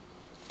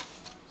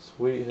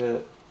 Sweet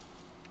hit.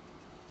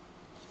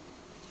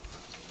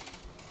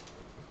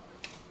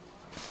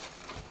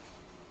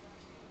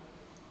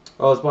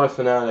 Oh, it's by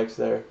Fanatics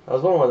there. I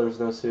was wondering why there's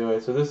no COA.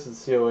 So this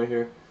is COA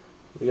here.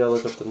 You gotta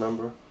look up the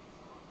number.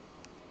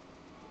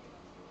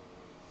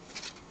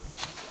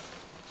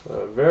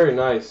 Very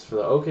nice for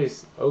the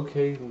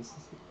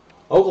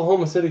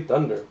Oklahoma City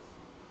Thunder.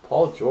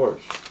 Paul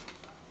George.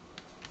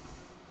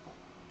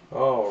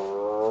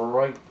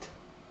 Alright.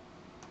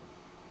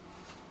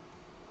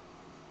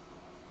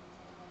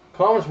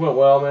 Conference went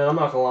well, man. I'm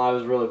not gonna lie, it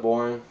was really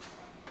boring.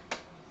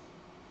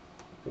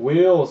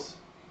 Wheels.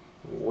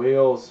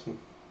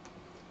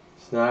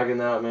 Snagging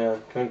that,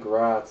 man.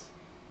 Congrats.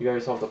 You got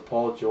yourself the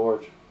Paul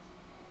George.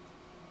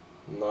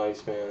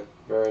 Nice, man.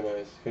 Very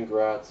nice.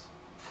 Congrats.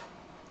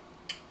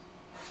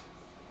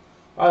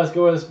 Alright, let's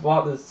go with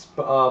this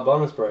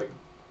bonus break.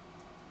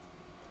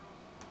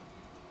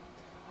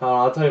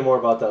 I'll tell you more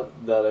about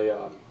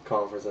that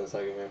conference in a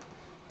second here.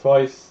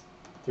 Twice,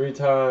 3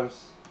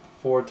 times,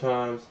 4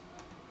 times.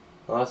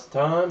 Last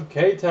time,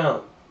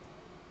 K-Town.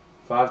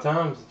 5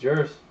 times, it's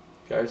yours.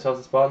 Got yourself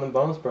a spot in the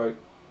bonus break.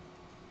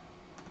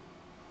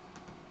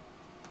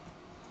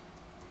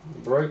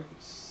 Break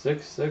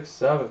 6, 6,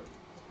 7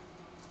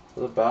 for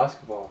the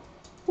basketball.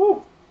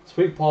 Woo!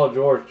 Sweet Paul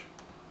George.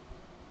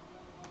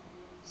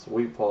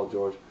 Sweet Paul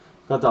George.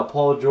 Got that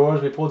Paul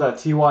George. We pulled that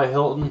T.Y.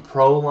 Hilton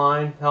Pro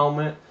Line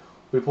helmet.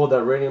 We pulled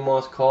that Randy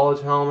Moss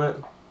College helmet.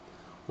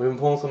 We've been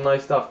pulling some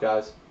nice stuff,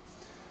 guys.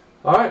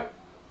 Alright.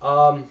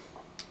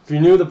 If you're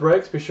new to the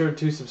breaks, be sure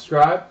to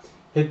subscribe.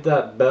 Hit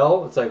that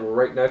bell. It's like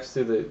right next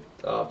to the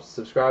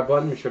subscribe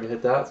button. Be sure to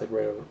hit that. It's like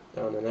right over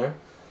down in there.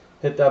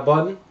 Hit that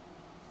button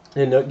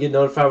and get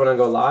notified when I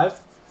go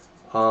live.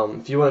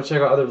 If you want to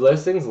check out other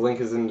listings, the link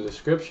is in the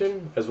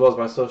description, as well as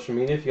my social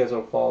media if you guys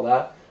want to follow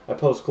that. I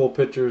post cool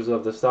pictures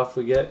of the stuff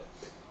we get.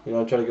 You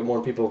know, I try to get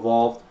more people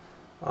involved.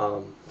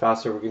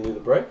 Faster we can do the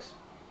breaks.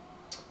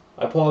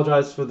 I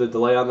apologize for the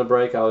delay on the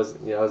break. I was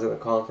in a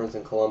conference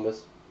in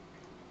Columbus,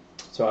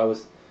 so it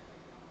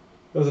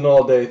was an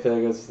all-day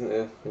thing.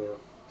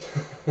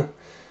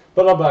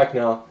 But I'm back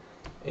now,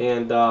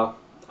 and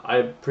I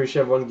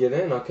appreciate everyone getting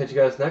in. I'll catch you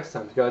guys next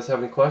time. If you guys have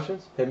any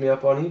questions, hit me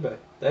up on eBay.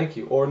 Thank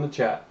you, or in the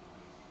chat.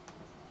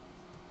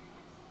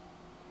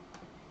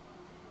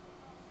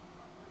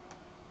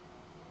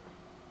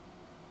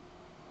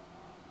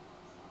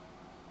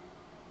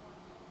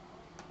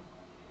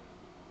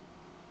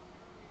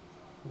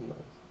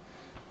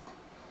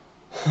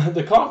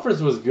 The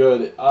conference was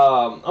good.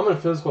 I'm in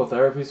physical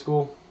therapy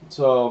school,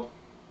 so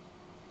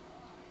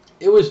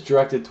it was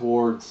directed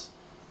towards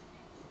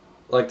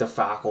like the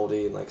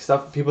faculty and like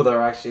people that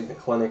are actually in the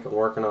clinic and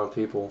working on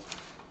people.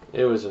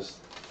 It was just,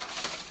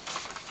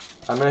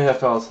 I may have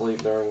fell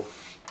asleep during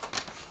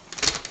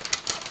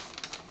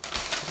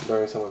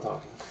someone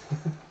talking.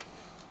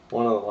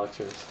 One of the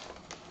lectures.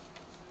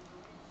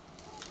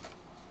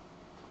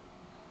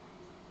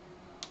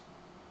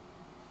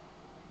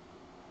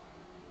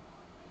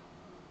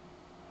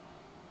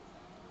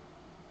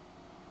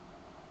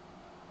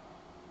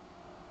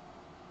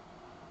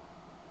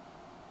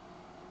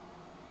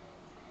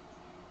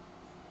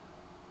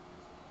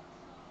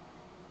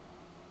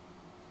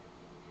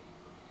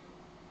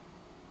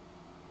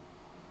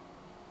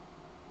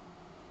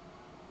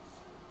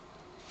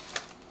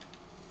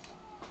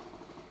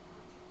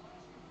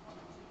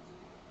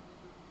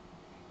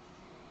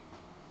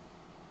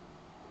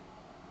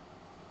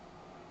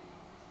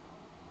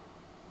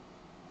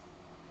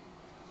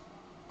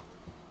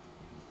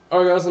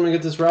 Alright guys, let me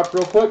get this wrapped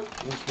real quick.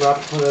 Just wrap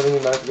it, put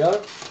everything back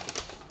together.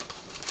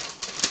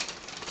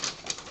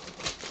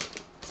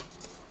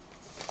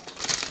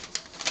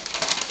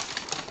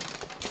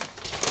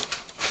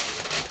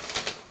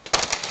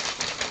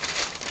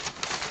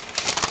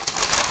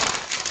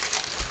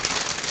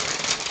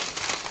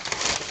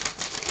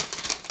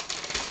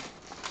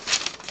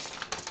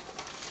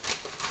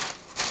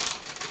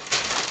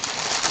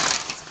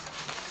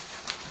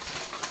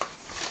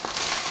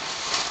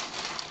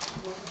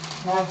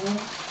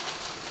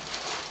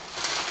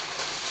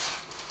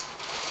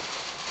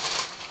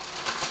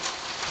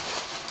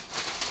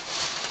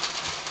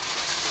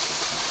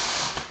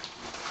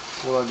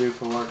 What do I do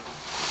for work?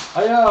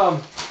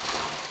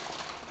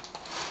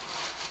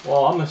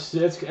 Well,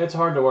 it's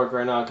hard to work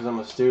right now because I'm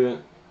a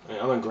student.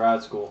 I'm in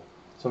grad school,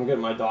 so I'm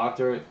getting my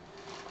doctorate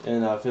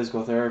in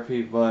physical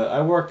therapy. But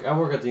I work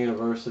at the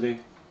university.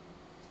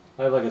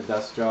 I have like a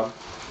desk job.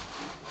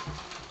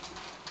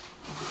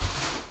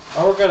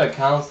 I work at a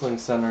counseling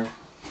center.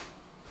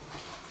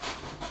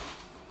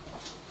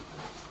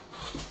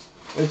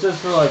 It's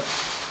just for like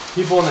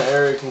people in the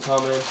area can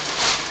come in.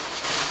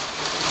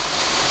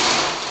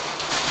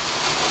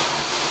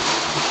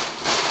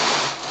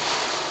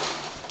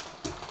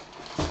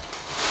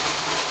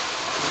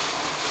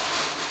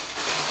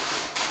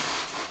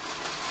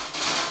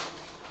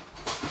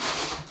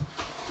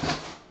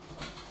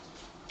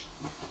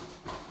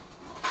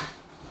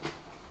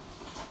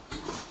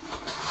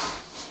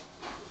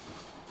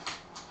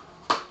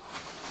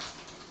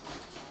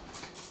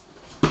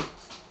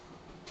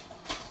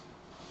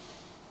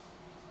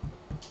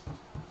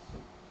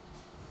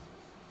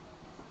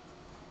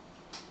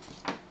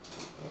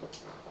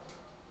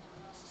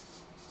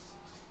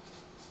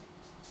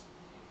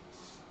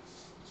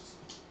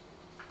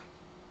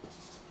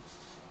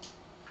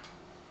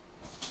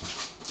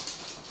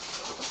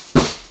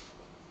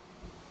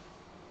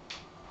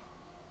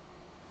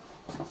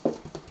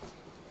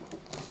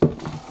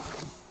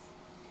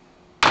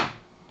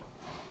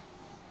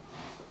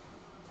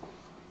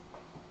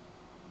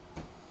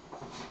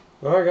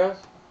 Alright guys.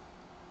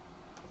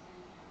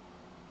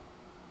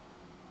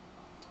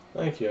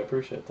 Thank you, I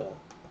appreciate that.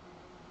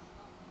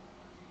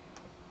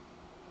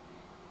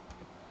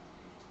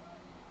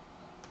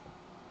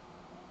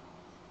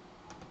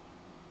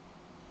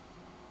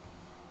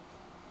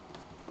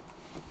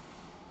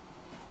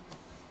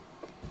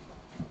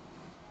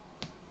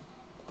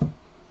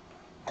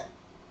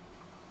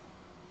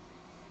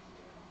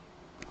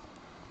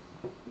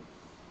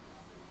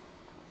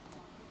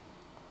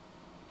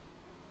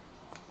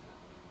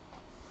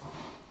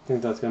 I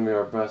think that's going to be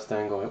our best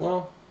angle.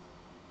 Well,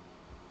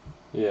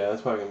 yeah,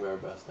 that's probably going to be our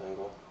best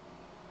angle.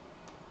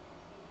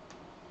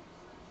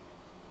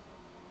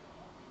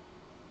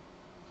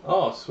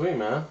 Oh, sweet,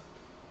 man.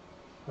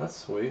 That's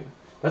sweet.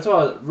 That's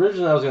why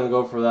originally I was going to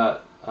go for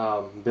that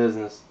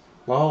business.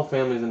 My whole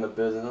family's in the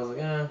business. I was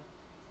like, I'll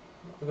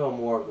go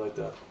more of like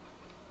the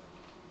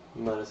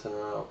medicine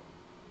route.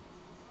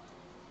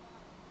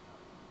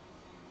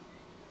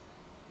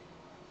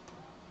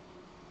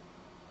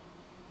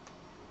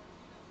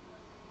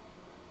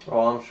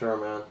 Oh, I'm sure,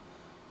 man.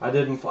 I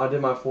did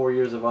my 4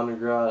 years of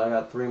undergrad. I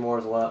got 3 more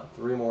left.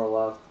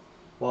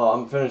 Well,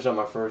 I'm finished up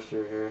my first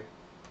year here.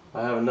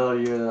 I have another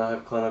year, then I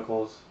have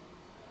clinicals.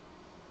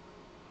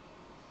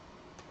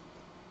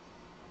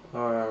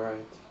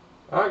 Alright.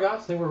 Alright guys,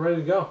 I think we're ready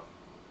to go.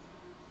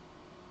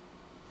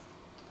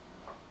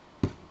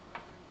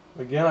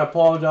 Again, I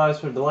apologize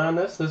for delaying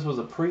this. This was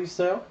a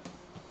pre-sale.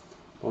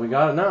 But we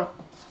got it now.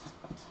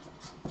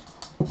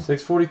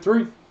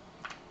 $643.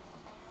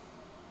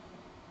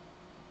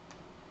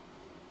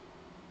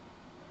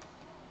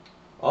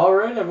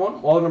 Alright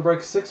everyone, well, we're going to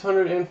break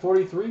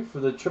 643 for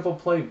the triple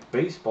play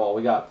baseball.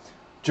 We got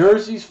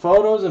jerseys,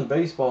 photos, and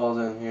baseballs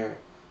in here.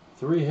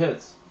 3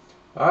 hits.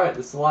 Alright,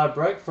 this is a live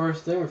break.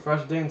 First thing,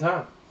 refresh the date and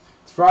time.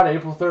 It's Friday,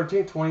 April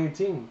 13th,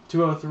 2018,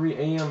 2:03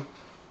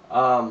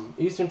 a.m.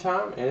 Eastern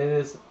Time, and it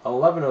is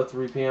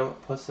 11:03 p.m.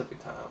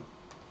 Pacific Time.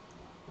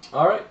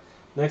 Alright,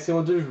 next thing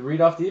we'll do is read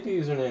off the EP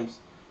usernames.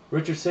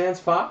 Richard Sands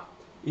 5,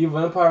 Evil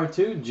Empire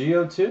 2,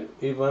 Geo 2,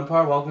 Evil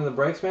Empire, welcome to the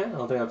breaks, man. I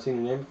don't think I've seen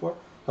your name before.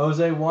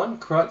 Jose 1,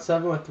 Crut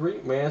 7 with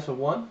 3, Manis with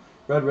 1,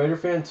 Red Raider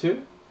Fan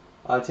 2,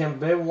 Tampa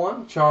Bay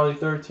 1, Charlie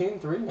 13,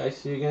 3, nice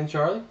to see you again,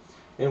 Charlie,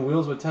 and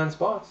Wheels with 10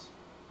 spots.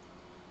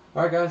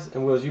 Alright guys,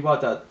 and Wheels, you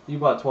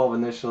bought 12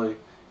 initially,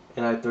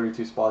 and I had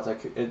 32 spots.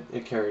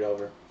 It carried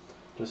over.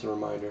 Just a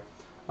reminder.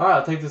 Alright,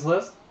 I'll take this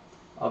list.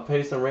 I'll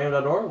paste on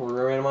random.org. We're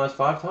going to randomize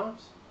 5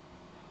 times.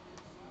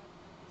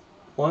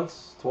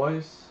 Once,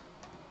 twice.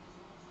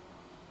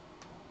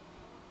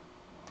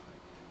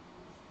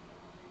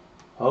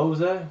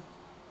 Jose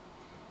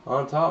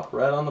on top,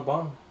 red on the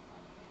bottom.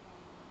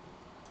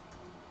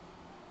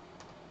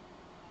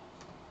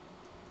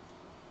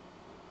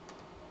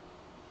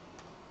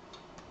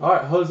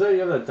 Alright, Jose, you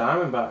have the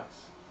Diamondbacks.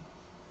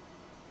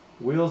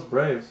 Wheels,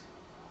 Braves.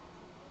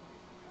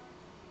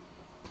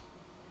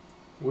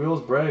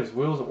 Wheels, Braves.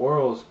 Wheels,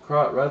 Orioles.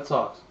 Crot, Red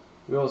Sox.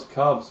 Wheels,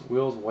 Cubs.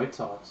 Wheels, White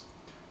Sox.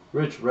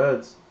 Rich,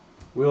 Reds.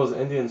 Wheels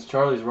Indians,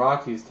 Charlie's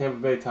Rockies, Tampa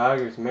Bay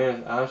Tigers,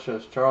 Mariners,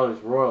 Astros,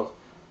 Charlie's Royals,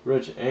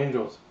 Rich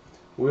Angels.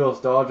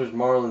 Wheels Dodgers,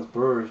 Marlins,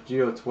 Brewers,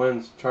 Geo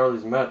Twins,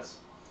 Charlie's Mets.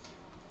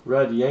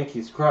 Red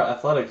Yankees, Crut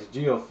Athletics,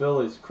 Geo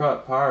Phillies,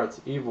 Crut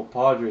Pirates, Evil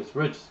Padres,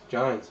 Rich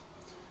Giants.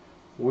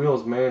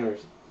 Wheels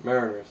Mariners,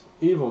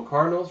 Evil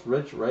Cardinals,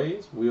 Rich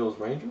Rays, Wheels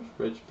Rangers,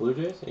 Rich Blue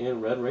Jays,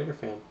 and Red Raider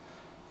fan.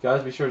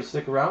 Guys, be sure to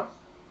stick around.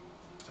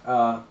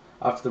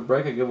 After the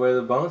break, I give away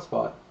the bonus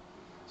spot.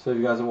 So if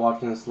you guys are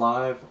watching this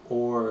live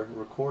or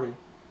recording,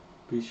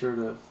 be sure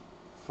to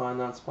find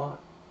that spot.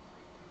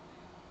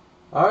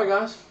 Alright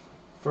guys,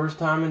 first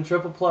time in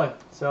triple play.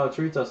 See how it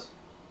treats us.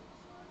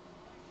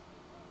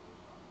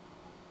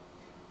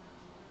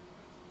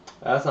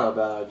 That's not a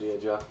bad idea,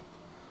 Jeff.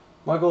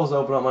 My goal is to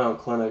open up my own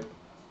clinic.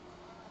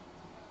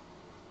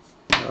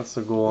 That's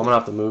the goal. I'm going to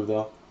have to move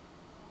though.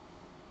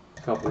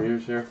 A couple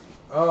years here.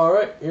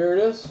 Alright, here it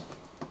is.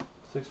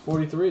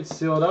 643, it's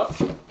sealed up.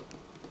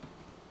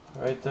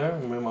 Right there.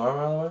 Move my arm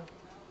out of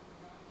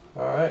the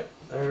way. Alright,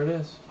 there it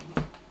is.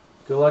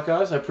 Good luck,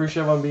 guys. I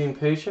appreciate everyone being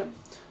patient.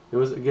 It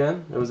was a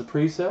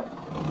preset.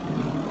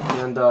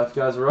 And if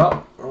you guys are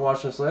up or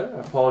watching this later, I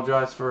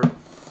apologize for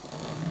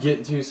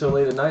getting to you so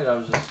late at night. I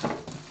was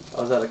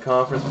at a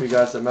conference for you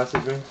guys that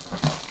messaged me.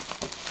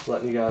 Just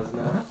letting you guys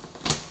know.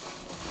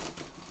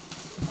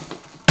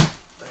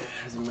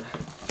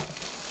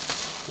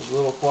 It was a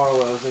little far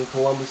away. I was in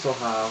Columbus,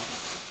 Ohio.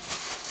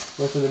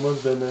 Hopefully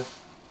anyone's been there.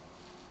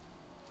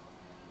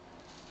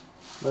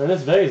 Man,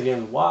 this Vegas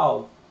game is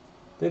wild.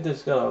 I think they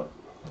just got a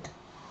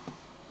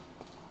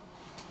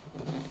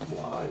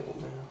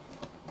wild,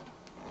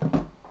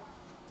 man.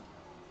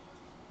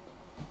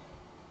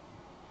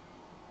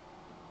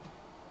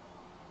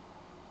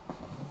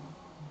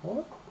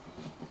 What?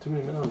 Too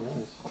many men on the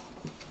ice.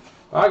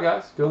 Alright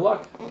guys, good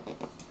luck.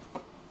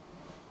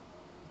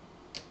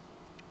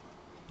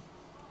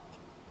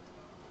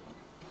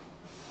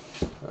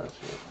 That's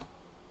good.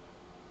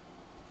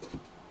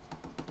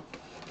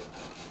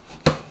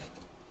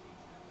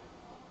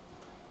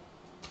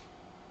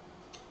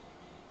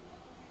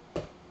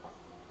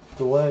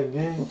 Delay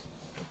game.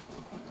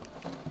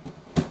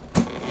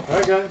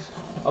 Alright guys,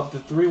 up to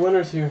 3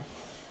 winners here.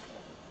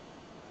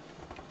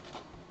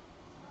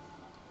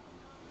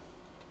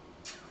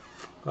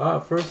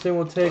 Alright, first thing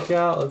we'll take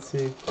out, let's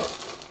see.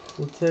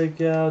 We'll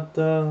take out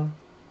the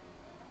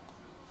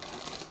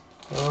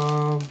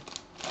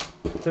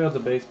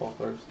baseball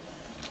first.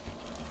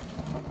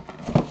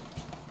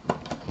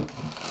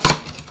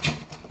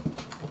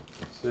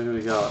 Let's see who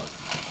we got.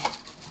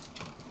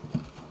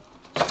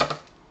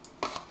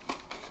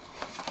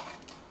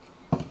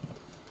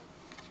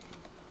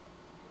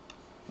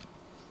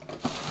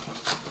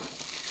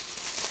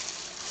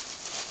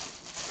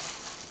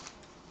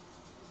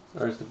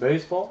 There's the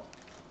baseball.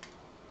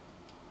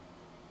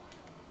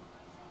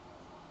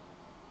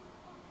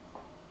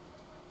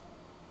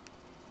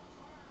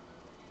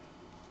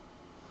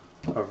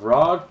 Of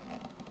Rod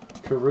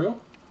Carew.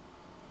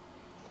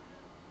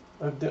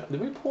 Did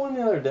we pull him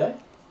the other day?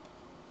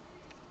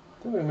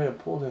 I think we may have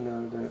pulled him the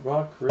other day.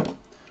 Rod Carew.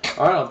 Alright,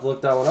 I'll have to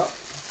look that one up.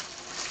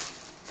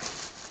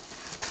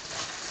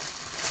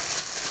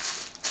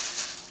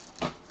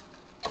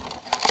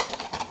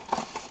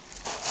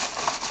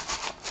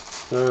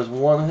 There's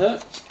one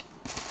hit.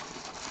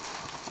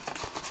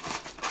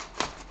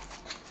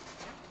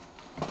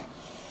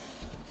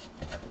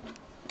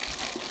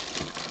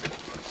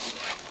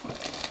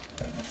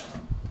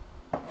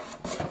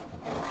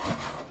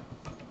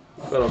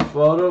 Got a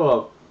photo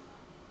of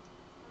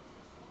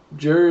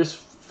Jarius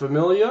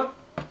Familia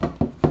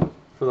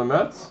for the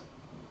Mets.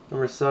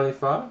 Number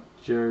 75,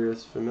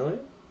 Jarius Familia.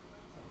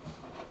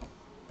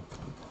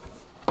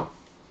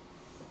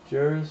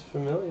 Jarius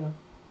Familia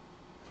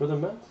for the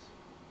Mets.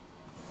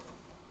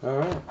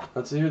 Alright,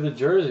 let's see who the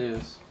jersey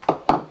is.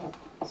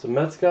 So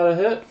Mets got a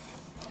hit.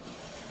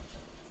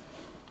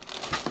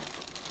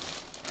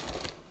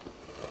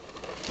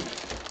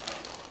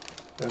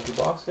 Empty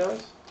box,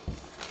 guys.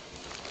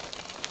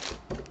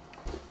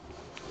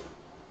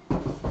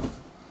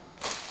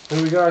 What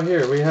do we got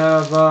here? We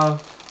have,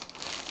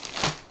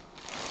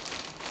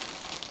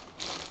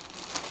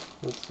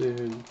 let's see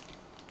who.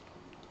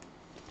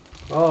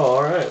 Oh,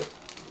 alright.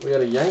 We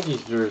got a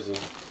Yankees jersey.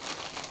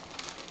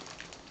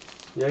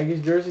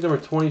 Yankees jersey number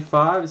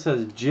 25. It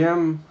says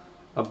Jim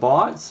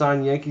Abbott,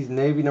 signed Yankees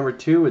Navy number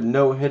 2 with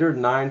no hitter,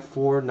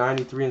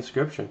 9/4/93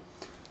 inscription.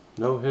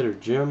 No hitter,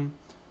 Jim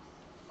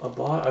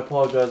Abbott. I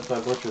apologize if I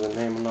butcher the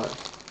name. I'm not.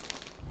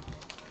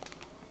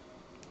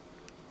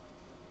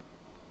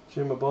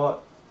 Jim Abbott,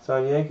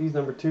 signed Yankees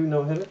number 2,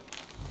 no hitter.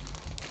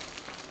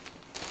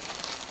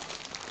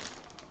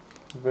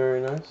 Very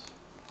nice.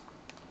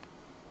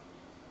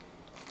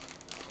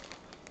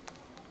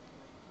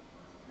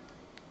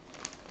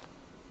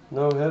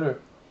 No hitter.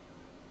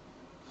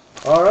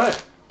 All right,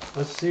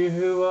 let's see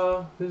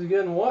who's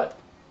getting what.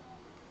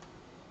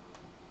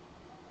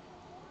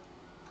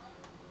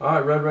 All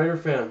right, Red Raider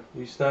fan,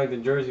 you snagged the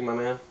jersey, my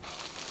man.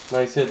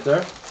 Nice hit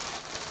there.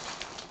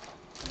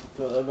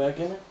 Throw that back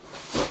in there.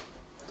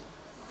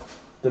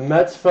 The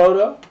Mets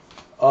photo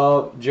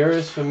of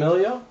Jeurys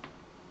Familia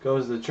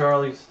goes to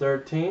Charlie's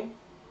 13.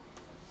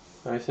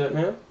 Nice hit,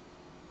 man.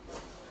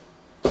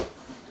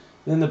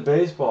 Then the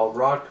baseball,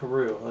 Rod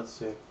Carew. Let's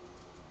see.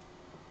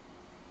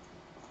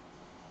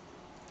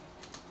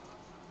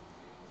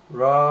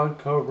 Rod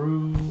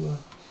Carew.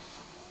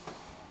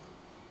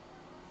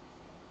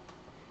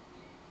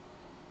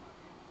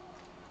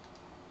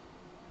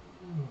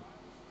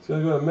 He's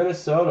going to go to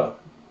Minnesota.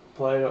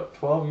 Played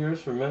 12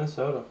 years for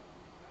Minnesota.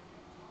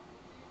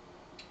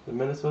 The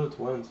Minnesota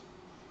Twins.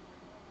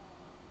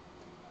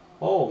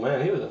 Oh,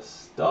 man, he was a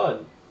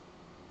stud.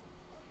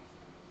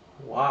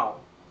 Wow.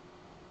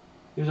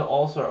 He was an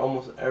all-star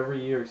almost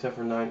every year except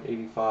for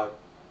 985.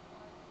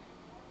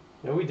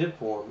 Yeah, we did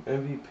pull him.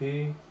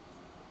 MVP.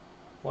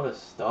 What a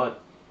stud.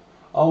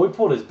 Oh, we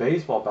pulled his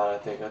baseball bat, I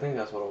think. I think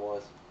that's what it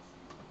was.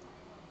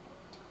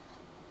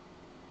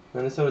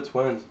 Minnesota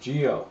Twins.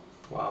 Gio.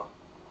 Wow.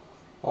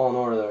 All in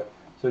order there.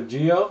 So,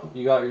 Gio,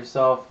 you got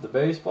yourself the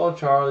baseball.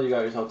 Charlie, you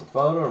got yourself the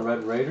photo and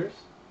Red Raiders.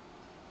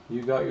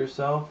 You got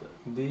yourself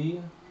the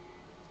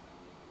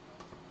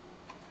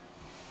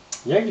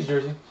Yankees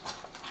jersey.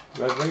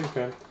 Red Raiders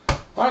fan.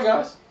 Alright,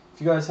 guys.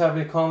 If you guys have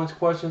any comments,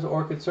 questions,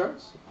 or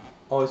concerns,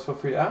 always feel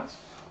free to ask.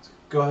 Let's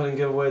go ahead and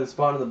give away the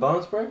spot in the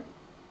bonus break.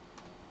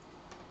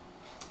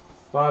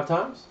 5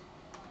 times.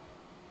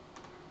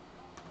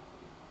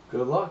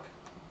 Good luck.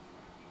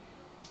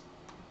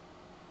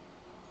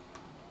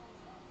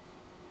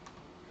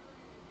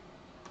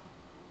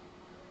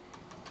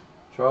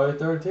 Charlie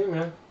 13,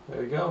 man.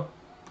 There you go.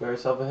 Got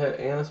yourself a hit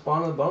and a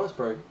spot in the bonus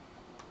break.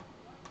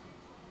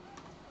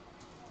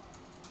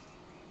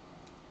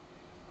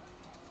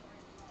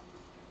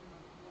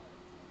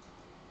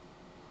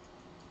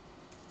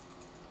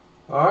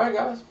 Alright,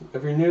 guys.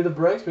 If you're new to the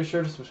breaks, be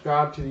sure to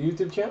subscribe to the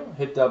YouTube channel.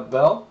 Hit that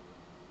bell.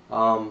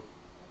 Right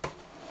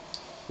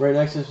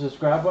next to the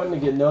subscribe button to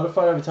get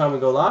notified every time we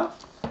go live.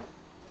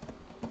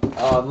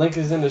 Link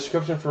is in the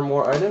description for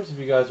more items if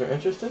you guys are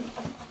interested.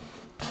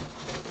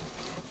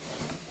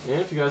 And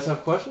if you guys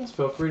have questions,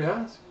 feel free to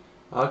ask.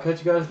 I'll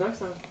catch you guys next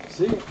time.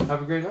 See you.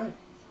 Have a great night.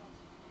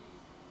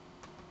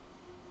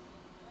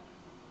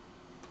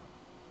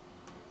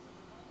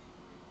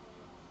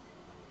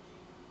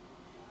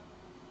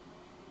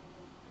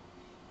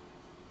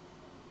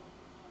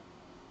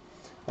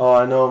 Oh,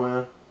 I know,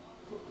 man.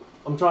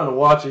 I'm trying to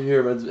watch it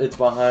here, but it's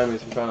behind me,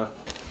 so I'm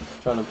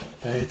trying to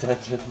pay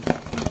attention.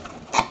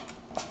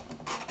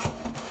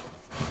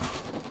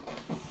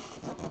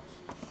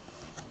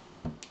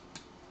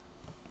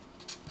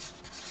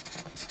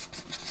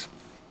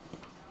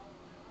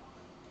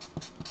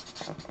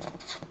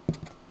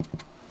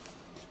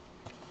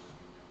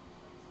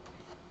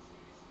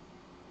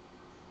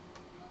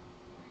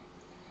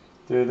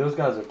 Dude, those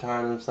guys are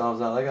tiring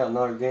themselves out. They got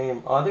another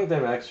game. Oh, I think they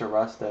have an extra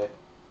rest day.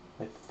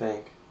 I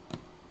think.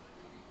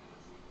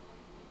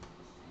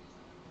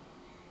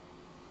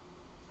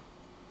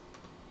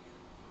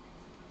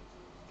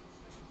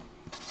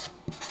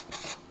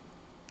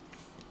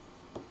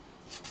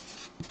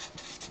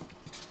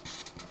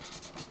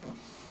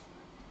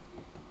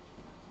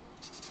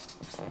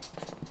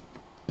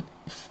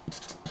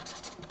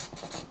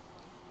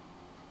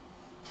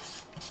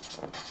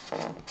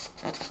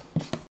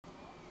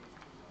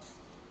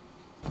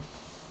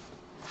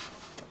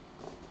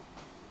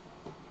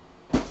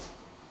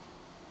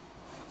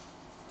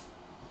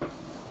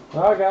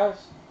 Alright,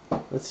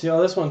 guys. Let's see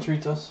how this one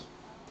treats us.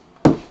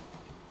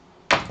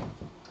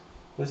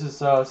 This is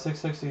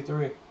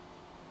 663.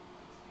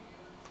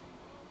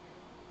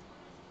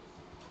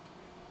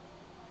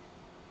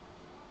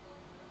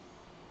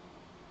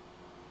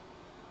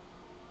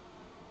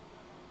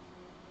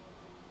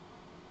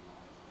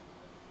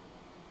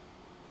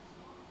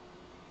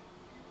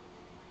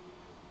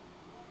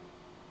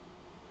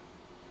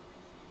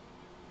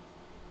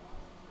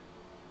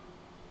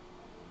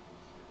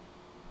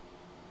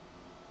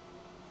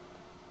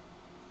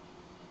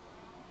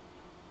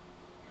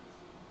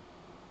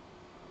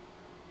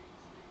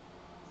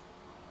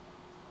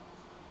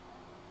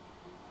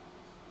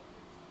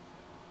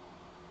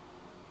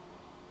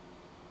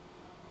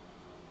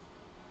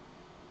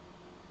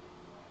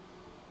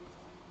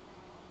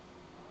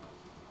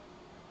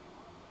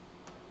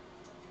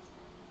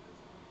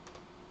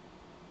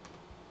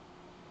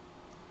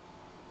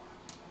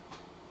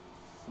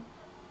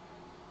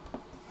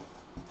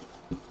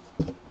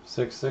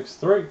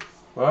 $663.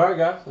 Alright,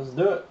 guys, let's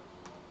do it.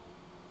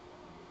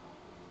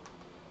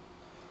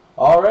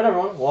 Alright,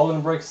 everyone, welcome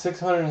to break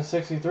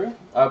 663.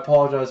 I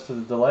apologize for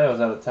the delay, I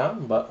was out of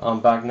town, but I'm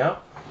back now,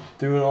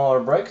 doing all our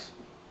breaks.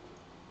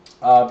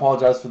 I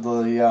apologize for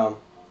the,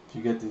 if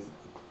you get these,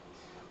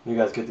 when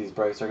you guys get these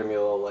breaks, they're going to be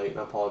a little late, and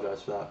I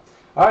apologize for that.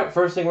 Alright,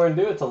 first thing we're going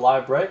to do, it's a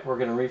live break. We're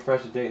going to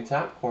refresh the date and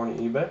time according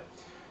to eBay.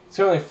 It's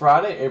currently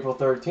Friday, April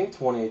 13th,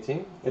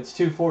 2018. It's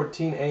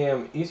 2:14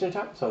 a.m. Eastern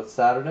Time, so it's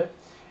Saturday.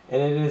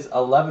 And it is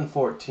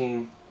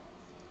 11:14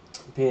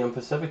 p.m.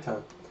 Pacific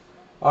Time.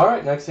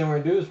 Alright, next thing we're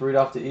going to do is read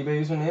off the eBay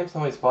usernames,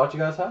 how many spots you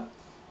guys have.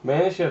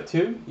 Manish, you have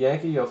 2.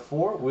 Yankee, you have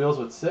 4. Wheels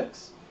with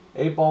 6.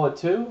 8 Ball with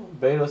 2,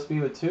 Beto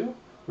Speed with 2,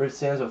 Rich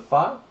Sands with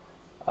 5,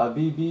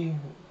 BB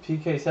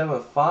PK7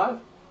 with 5,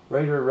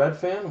 Raider Red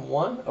Fan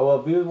 1,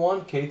 OLB with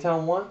 1,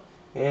 K-Town 1,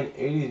 and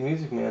 80s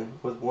Music Man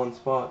with 1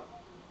 spot.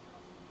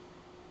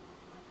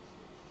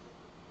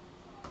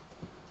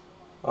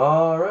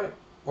 Alright,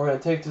 we're going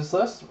to take this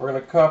list, we're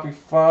going to copy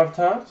 5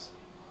 times,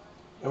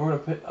 and we're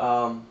going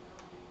to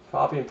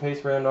copy and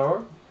paste random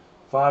order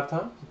 5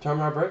 times,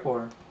 determine our break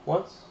order.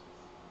 Once,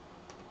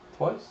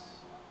 twice,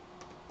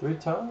 3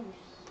 times,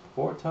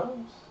 4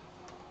 times,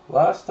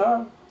 last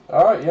time.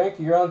 Alright,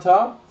 Yankee, you're on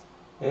top,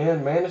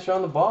 and Manish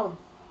on the bottom.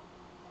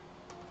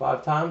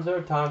 5 times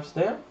there, time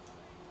stamp.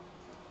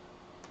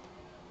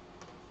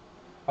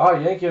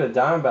 Alright, Yankee had the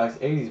Diamondbacks,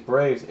 80s,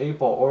 Braves, 8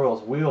 Ball,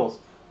 Orioles, Wheels,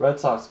 Red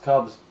Sox,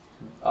 Cubs,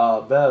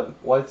 Bev,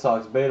 White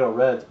Sox, Beto,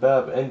 Reds,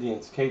 Bev,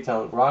 Indians,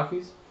 K-Town,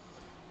 Rockies,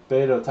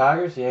 Beto,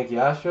 Tigers, Yankee,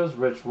 Astros,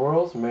 Rich,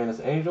 Royals,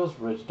 Manus, Angels,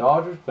 Rich,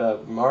 Dodgers,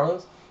 Bev,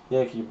 Marlins,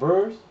 Yankee,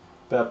 Brewers,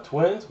 Bev,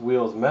 Twins,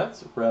 Wheels,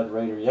 Mets, Red,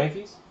 Raider,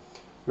 Yankees,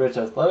 Rich,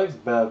 Athletics,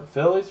 Bev,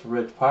 Phillies,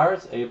 Rich,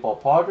 Pirates, 8 Ball,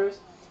 Padres,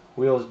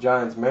 Wheels,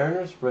 Giants,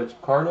 Mariners, Rich,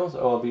 Cardinals,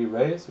 OLB,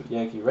 Rays,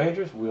 Yankee,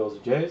 Rangers, Wheels,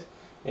 Jays,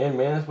 and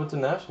Manus with the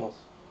Nationals.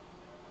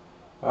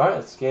 Alright,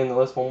 let's scan the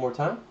list one more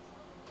time.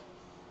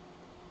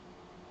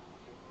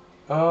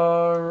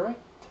 Alright.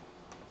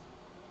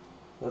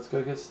 Let's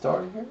go get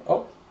started here.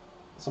 Oh,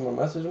 someone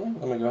messaged me.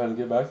 Let me go ahead and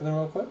get back to them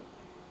real quick.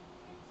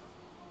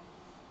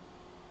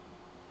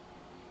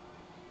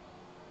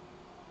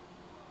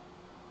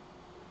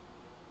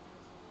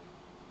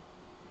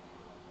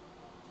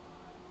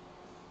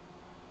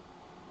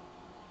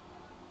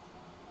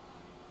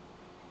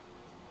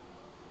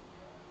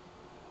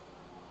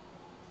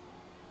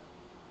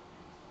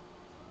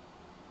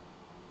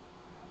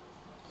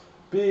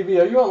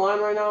 BB, are you online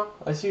right now?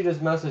 I see you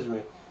just messaged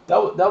me. That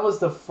was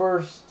the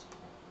first.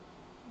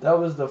 That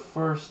was the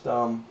first.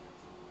 The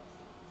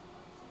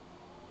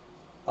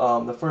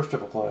first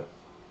triple play.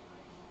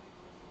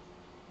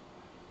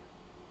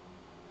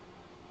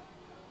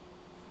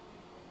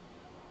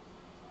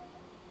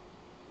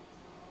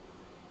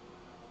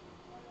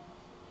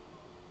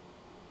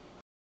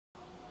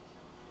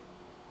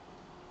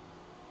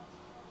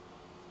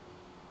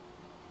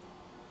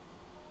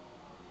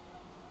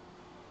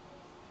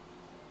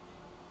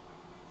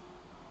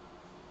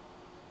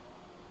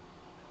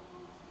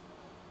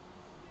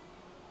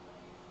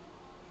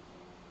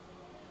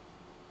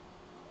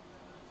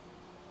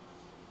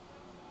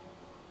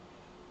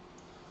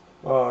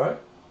 Alright.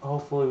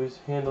 Hopefully we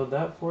handled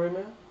that for you,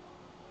 man.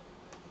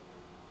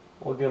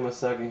 We'll give him a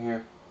second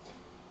here.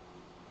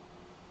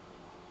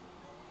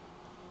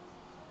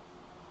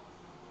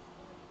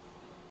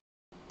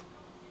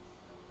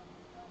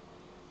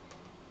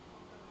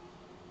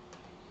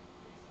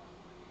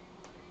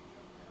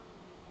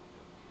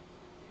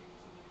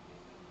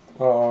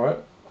 Alright.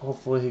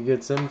 Hopefully he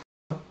gets in.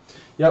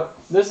 Yep.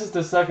 This is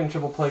the second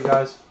triple play,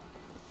 guys.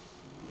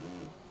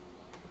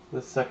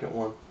 The second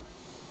one.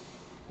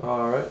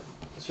 Alright.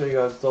 I'll show you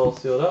guys it's all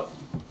sealed up.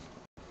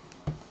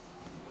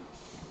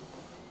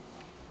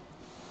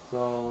 It's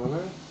all in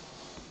there.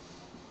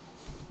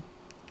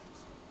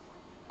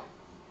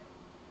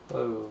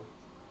 Oh.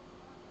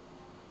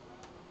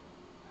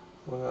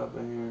 What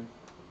happened here?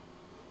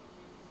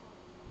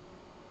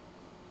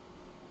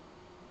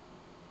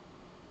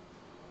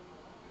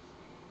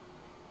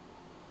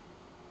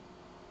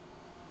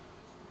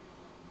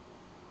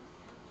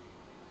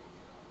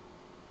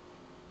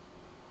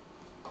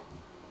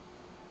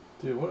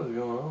 Dude, what is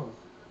going on?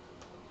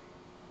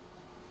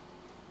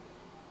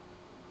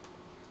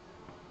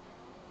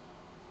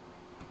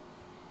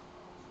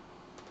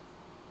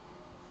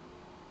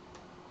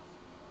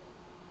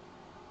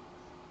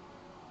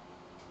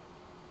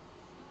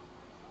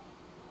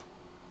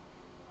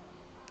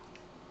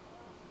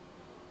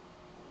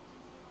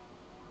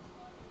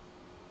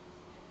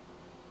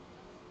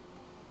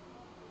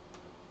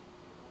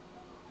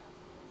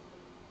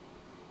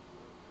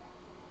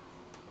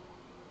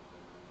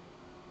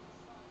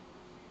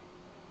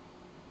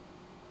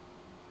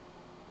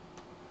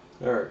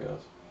 There it goes.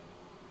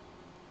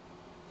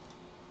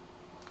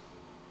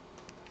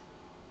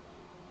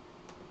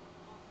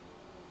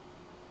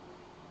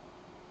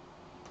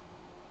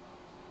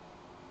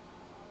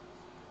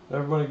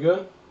 Everybody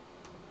good?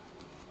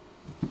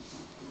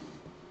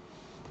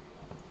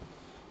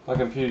 My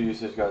computer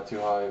usage got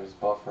too high, it was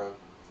buffering.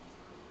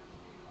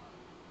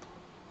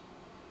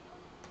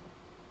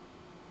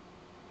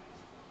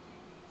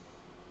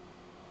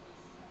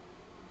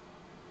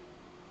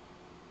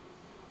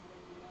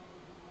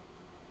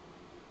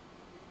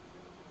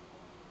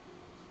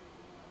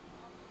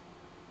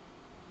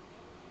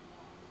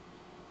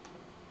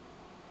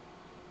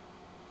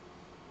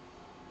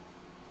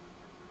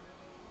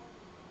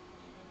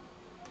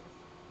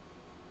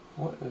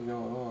 What is going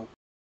on?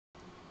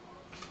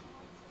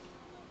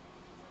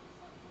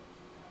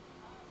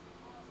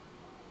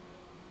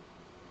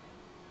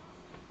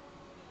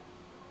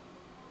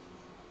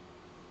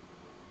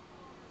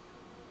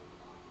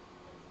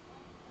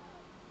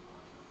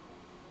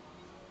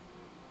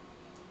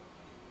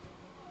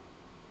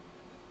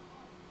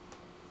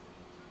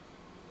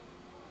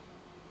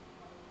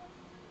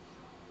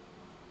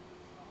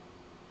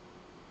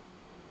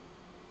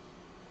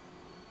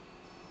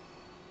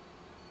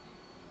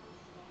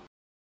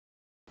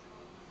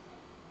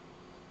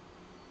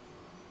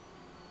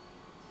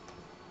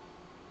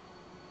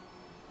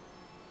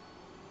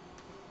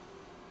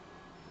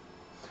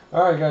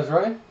 Alright guys,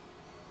 ready?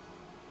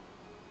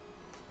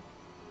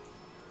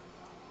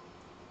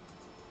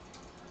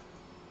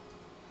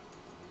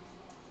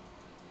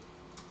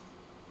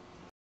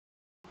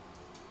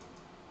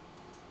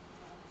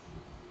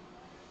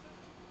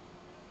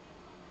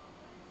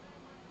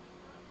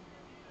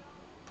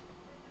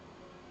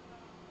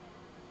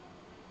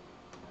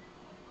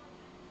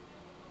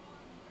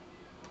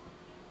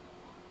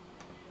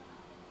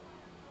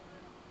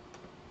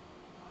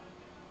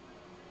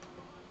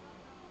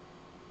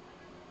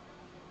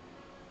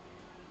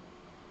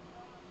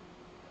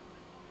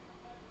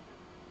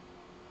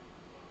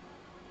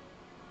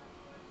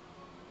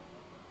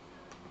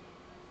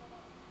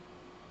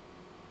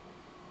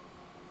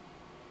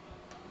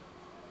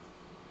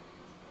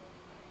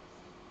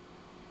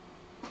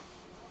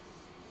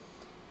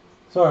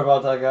 Sorry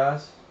about that,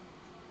 guys.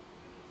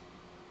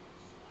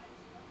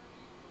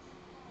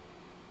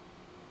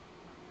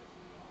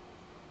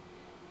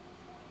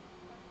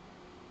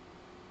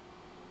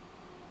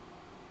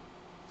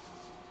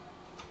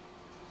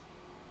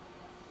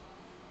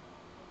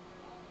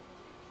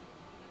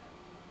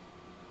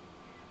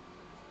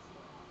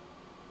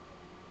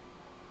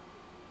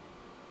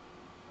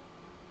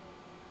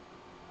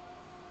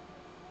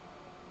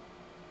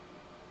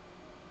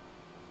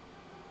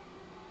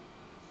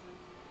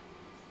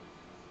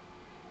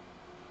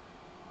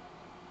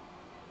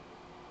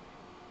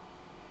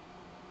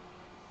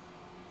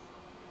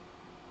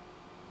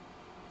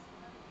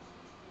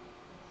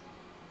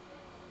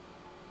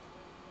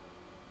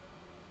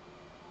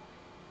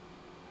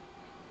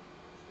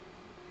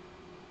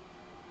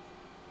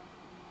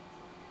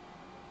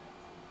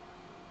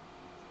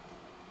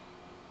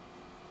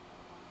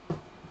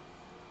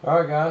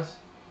 Alright guys.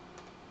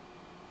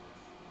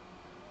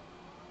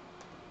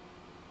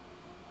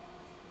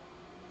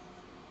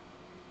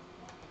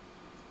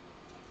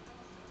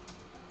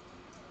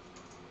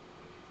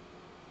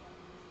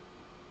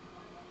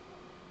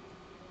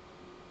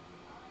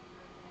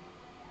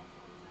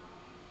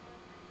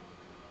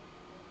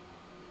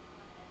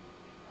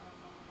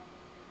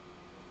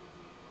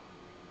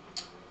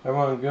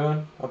 Everyone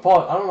good? I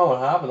don't know what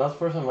happened. That's the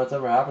first time that's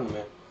ever happened to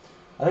me.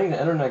 I think the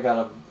internet I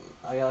got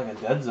like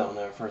a dead zone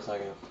there for a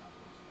second.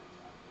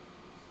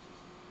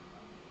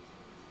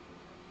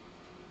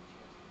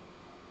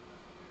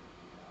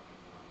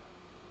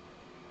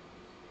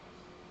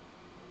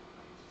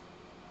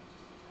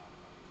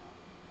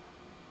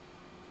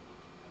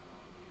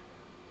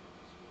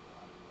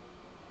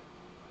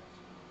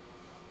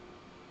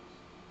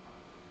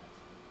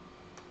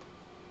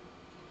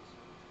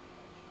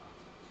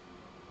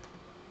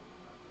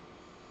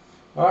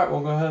 Alright,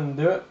 we'll go ahead and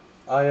do it.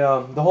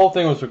 The whole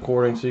thing was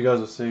recording, so you guys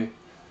will see.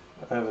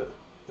 I have it.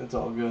 It's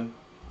all good.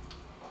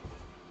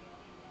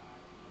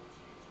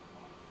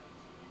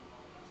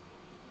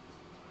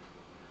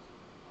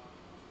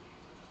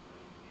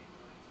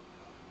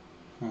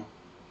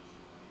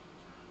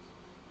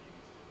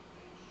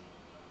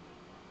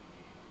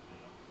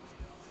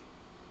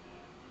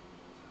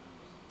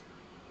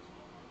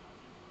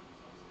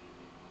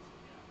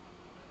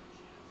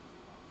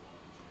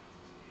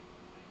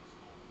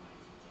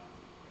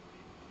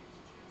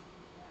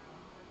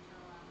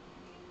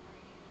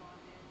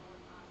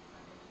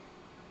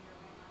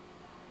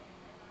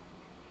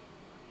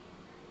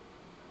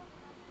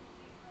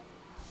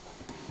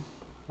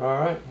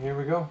 Alright, here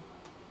we go.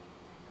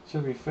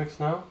 Should be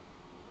fixed now.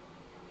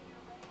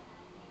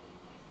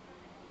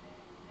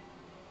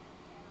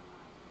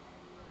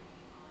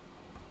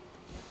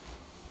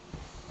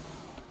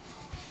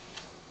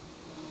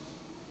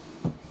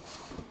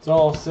 It's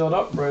all sealed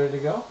up, ready to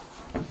go.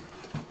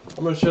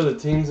 I'm going to show the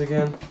teams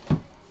again,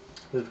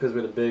 just because we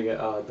had a big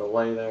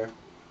delay there.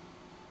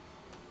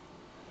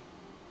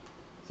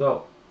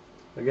 So,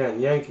 again,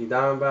 Yankee,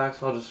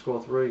 Diamondbacks. I'll just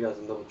scroll through. You guys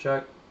can double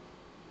check.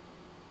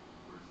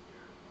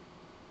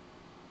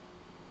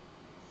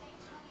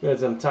 We had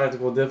some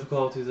tactical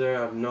difficulties there.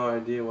 I have no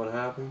idea what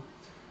happened.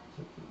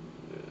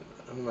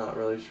 I'm not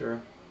really sure. I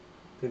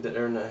think the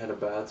internet had a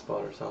bad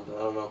spot or something. I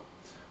don't know.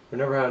 We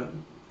never had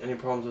any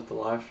problems with the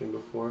live stream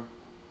before.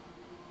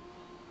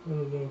 I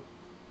don't know.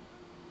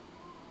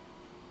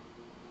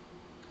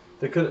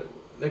 They could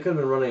have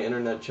been running an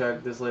internet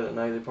check this late at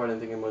night. They probably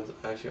didn't think it was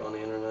actually on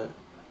the internet.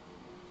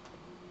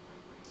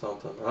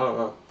 Something. I don't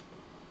know.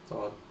 It's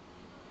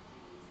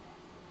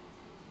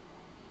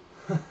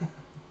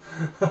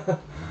odd.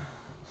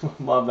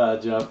 My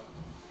bad, Jeff.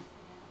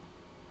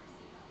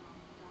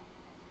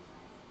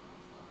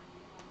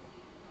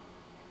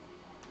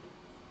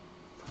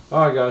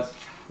 Alright guys,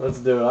 let's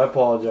do it. I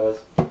apologize.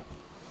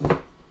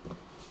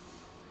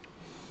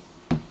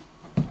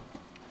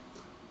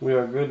 We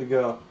are good to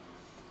go.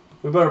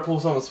 We better pull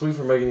something sweet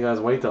for making you guys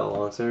wait that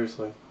long,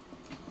 seriously.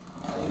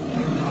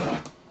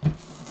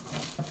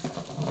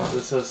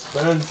 The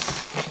suspense.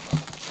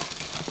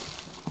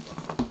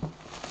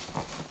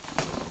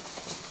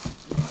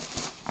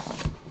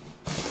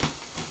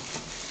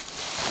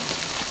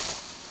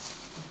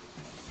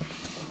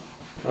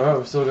 Alright,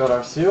 we still got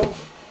our seal.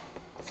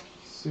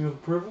 Seal of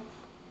approval.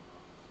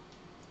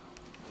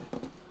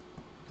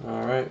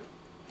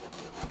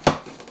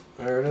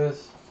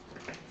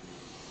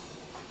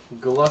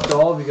 luck to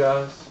all of you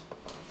guys.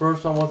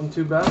 First one wasn't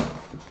too bad.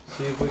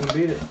 See if we can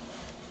beat it.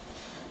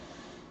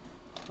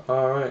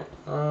 Alright.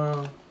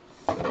 Alright.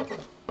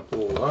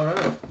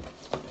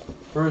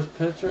 First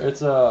picture.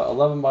 It's a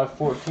 11 by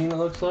 14 it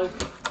looks like.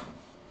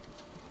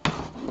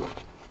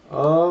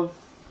 Of...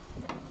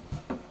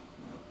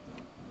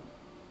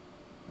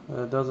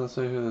 It doesn't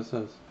say who this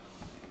is.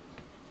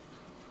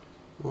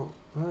 Well,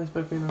 I don't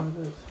expect me to know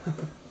who it is.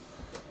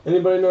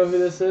 Anybody know who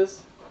this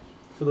is?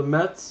 For the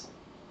Mets?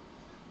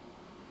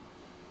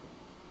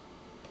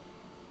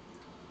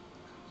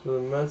 For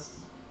the Mets?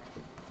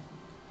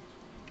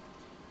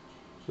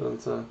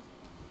 Shouldn't say.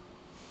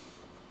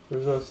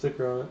 There's no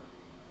sticker on it.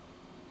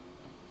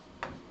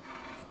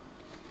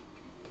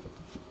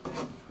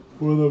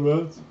 For the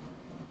Mets?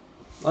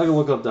 I can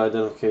look up the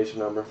identification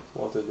number.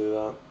 We'll have to do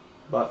that.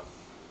 But,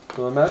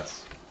 for the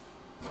Mets?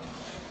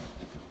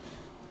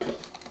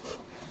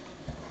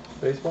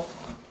 Baseball?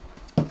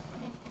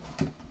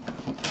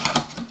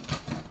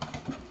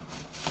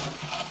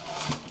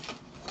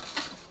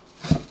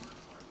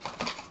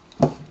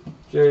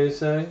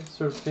 JSA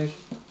certification.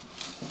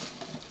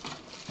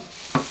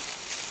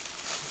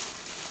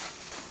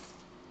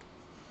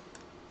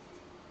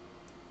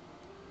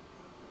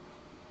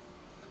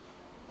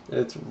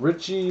 It's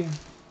Richie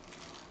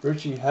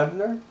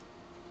Hebner.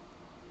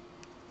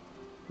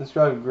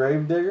 Inscribed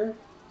Gravedigger.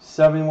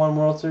 71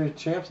 World Series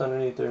champs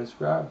underneath there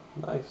inscribed.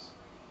 Nice.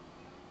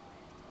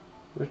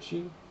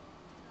 Richie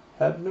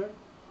Hebner,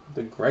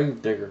 the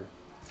Gravedigger.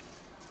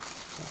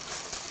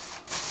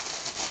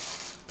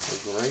 The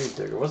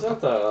Gravedigger. Was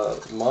that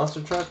the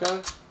monster truck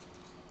guy?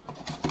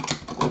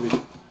 Maybe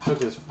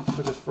took his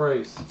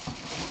phrase.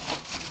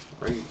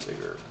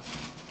 Gravedigger.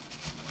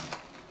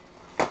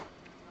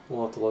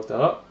 We'll have to look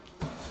that up.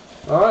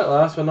 Alright,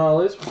 last but not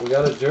least, we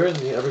got a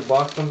jersey. Every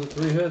box comes with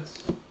 3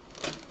 hits.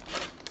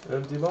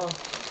 Empty box.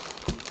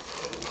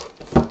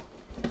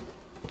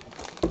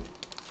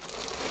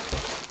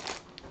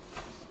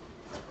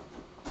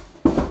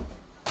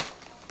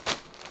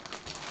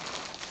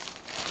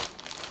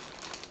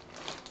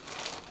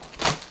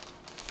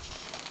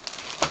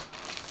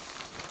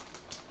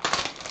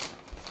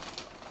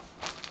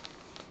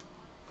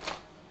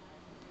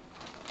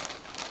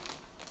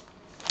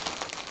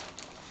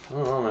 I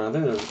don't know, man. I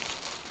think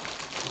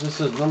this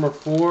is number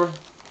 4.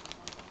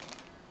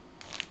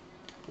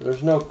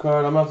 There's no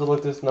card. I'm going to have to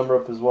look this number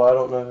up as well. I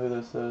don't know who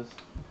this is.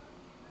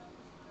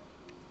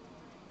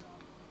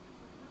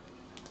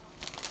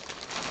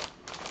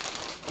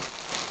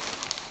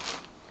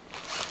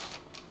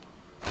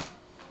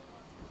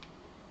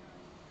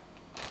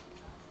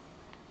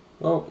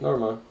 Oh, never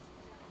mind.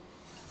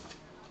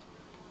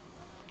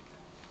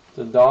 It's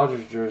a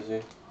Dodgers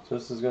jersey. So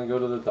this is going to go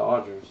to the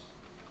Dodgers.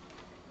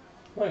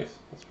 Nice.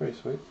 That's pretty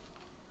sweet.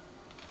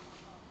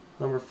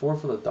 Number 4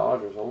 for the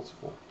Dodgers. Old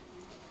school.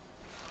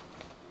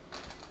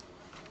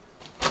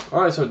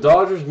 Alright, so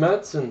Dodgers,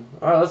 Mets, and...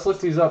 Alright, let's look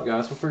these up,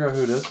 guys. We'll figure out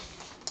who it is.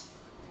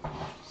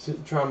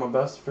 Try my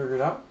best to figure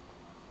it out.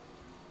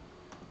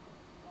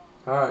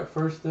 Alright,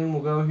 first thing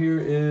we'll go here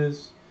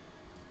is...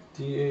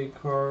 DA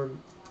card...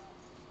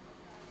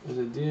 Is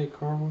it DA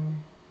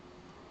Carwin?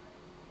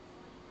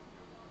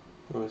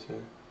 Let me see.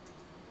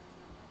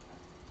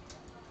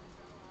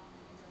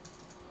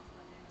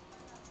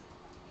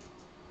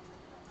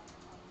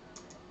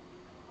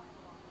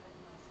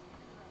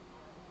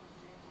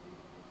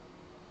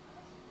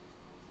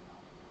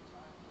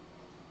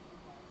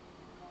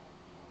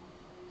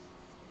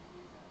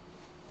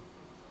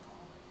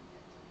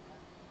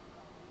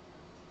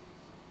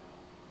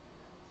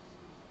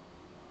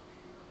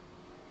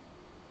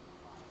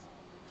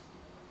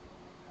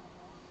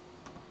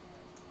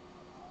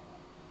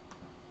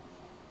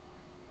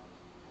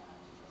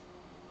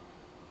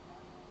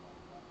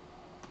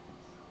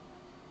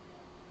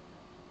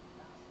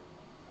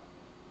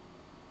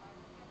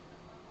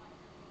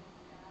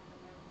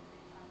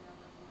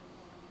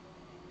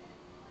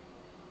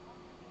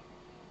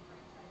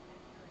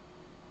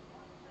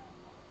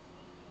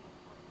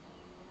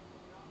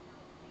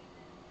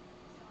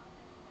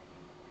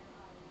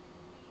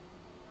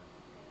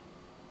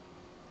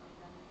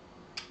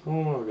 I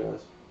don't know,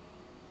 guys.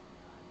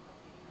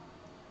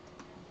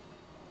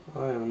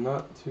 I am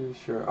not too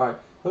sure. Alright,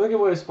 let me give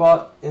away a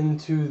spot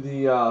into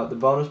the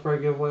bonus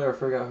break giveaway, or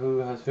figure out who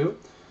has who.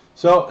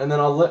 So, and then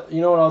I'll let you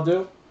know what I'll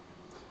do.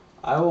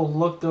 I will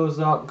look those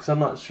up because I'm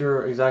not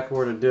sure exactly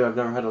where to do. I've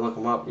never had to look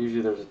them up.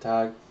 Usually there's a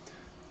tag.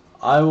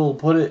 I will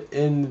put it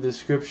in the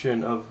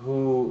description of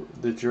who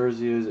the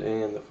jersey is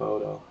and the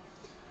photo.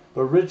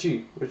 But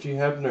Richie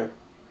Hebner,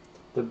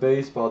 the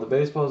baseball. The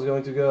baseball is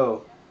going to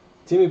go.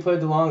 Team he played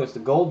the longest, the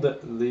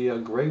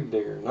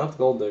Gravedigger, not the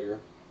Gold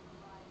Digger.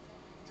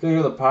 It's going to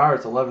go to the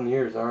Pirates, 11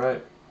 years,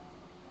 alright.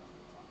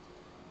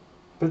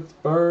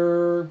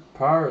 Pittsburgh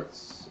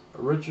Pirates,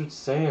 Richard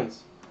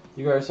Sands.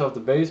 You got yourself the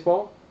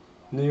baseball.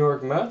 New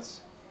York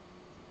Mets.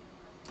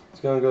 It's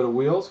going to go to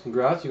Wheels,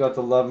 congrats. You got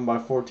the 11 by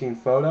 14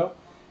 photo.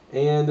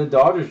 And the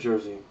Dodgers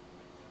jersey.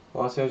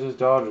 Los Angeles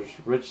Dodgers.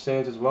 Rich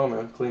Sands as well,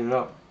 man, clean it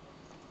up.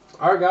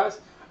 Alright,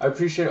 guys. I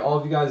appreciate all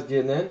of you guys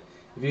getting in.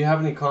 If you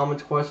have any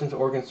comments, questions,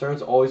 or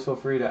concerns, always feel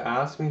free to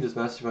ask me. Just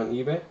message me on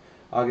eBay.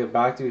 I'll get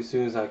back to you as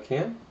soon as I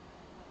can.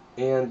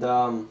 And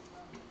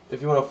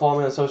if you want to follow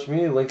me on social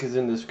media, the link is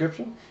in the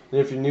description. And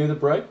if you're new to the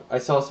break, I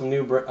saw some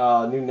new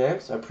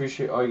names. I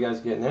appreciate all you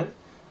guys getting in.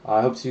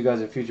 I hope to see you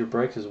guys in future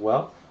breaks as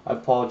well. I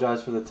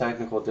apologize for the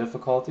technical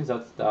difficulties.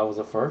 That was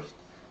a first.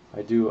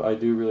 I do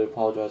really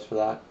apologize for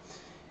that.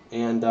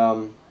 And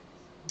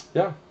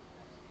yeah,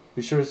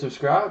 be sure to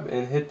subscribe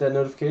and hit that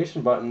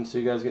notification button so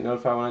you guys get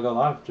notified when I go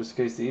live, just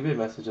in case the eBay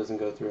message doesn't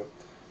go through.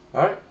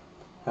 All right,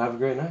 have a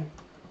great night.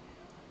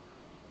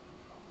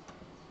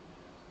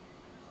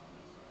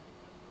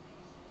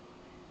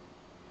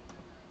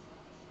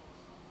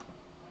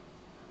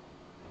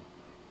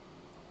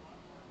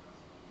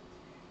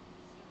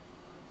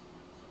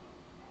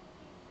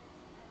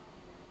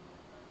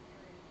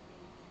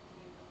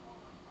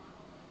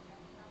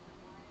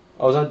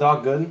 Oh, is that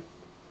Doc Gooden?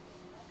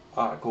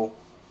 Alright, cool.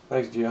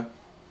 Thanks, Gia.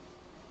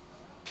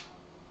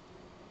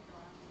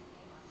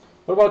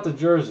 What about the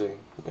jersey?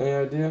 Any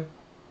idea?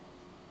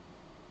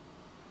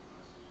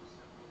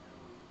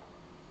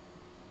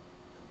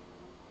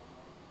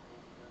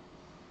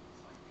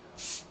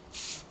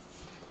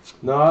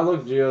 No, I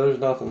looked, Gia. There's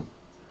nothing.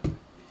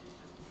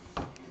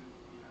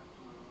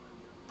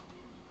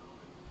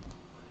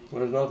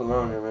 There's nothing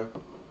around here, man.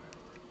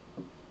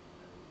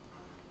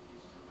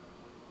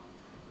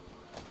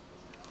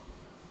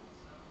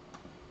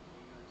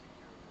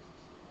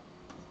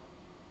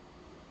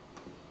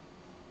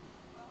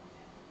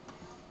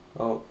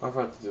 Oh, I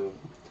forgot to do it.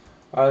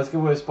 Alright, let's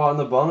give away a spot in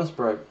the bonus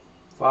break.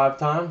 5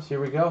 times. Here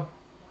we go.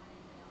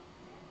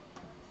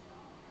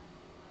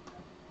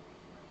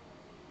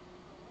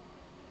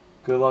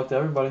 Good luck to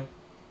everybody.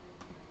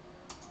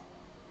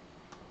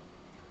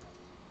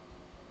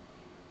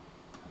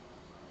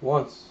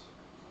 Once,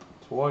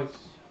 twice,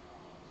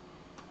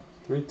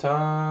 3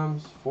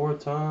 times, 4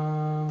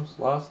 times,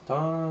 last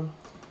time.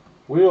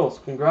 Wheels,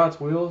 congrats,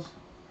 Wheels.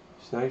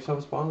 Snag yourself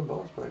a spot in the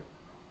bonus break.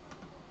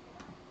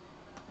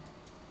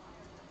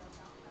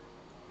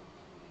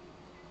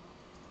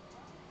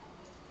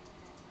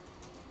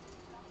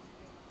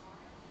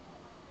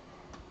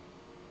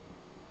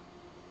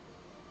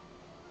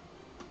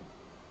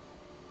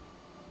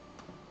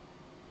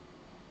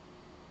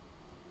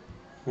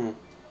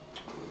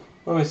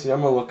 Let me see,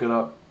 I'm gonna look it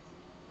up.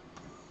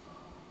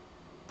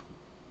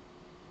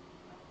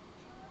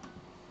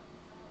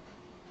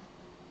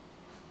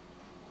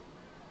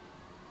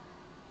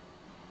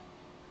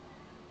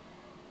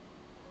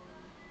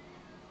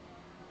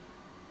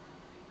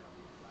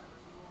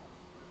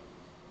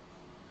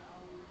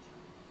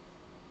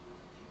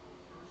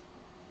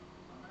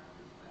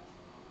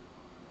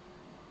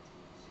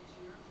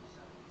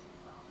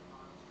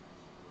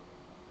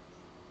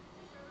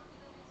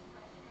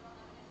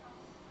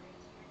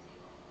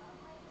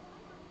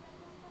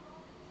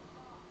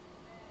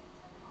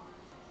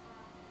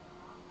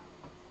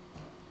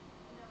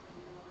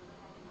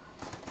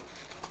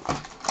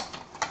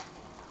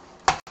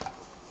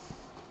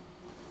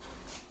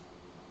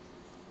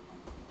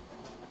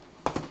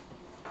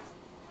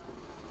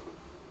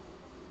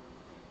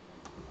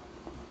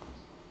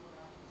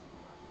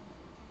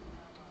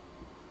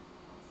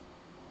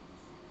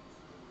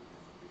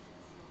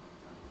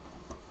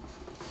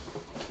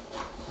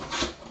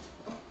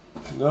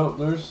 Nope,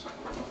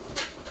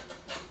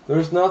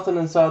 there's nothing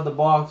inside the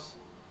box.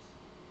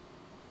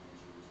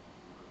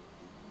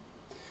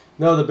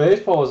 No, the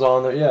baseball was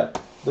on there. Yeah,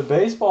 the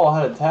baseball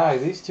had a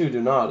tag. These two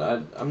do not.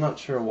 I'm not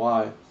sure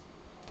why.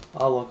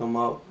 I'll look them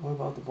up. What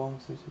about the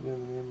box? They should be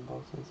in the name of the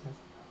box inside.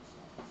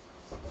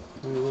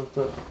 Let me lift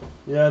up.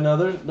 Yeah, no,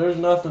 there's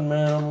nothing,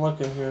 man. I'm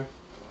looking here.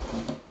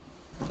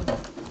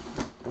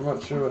 I'm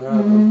not sure what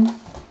happened.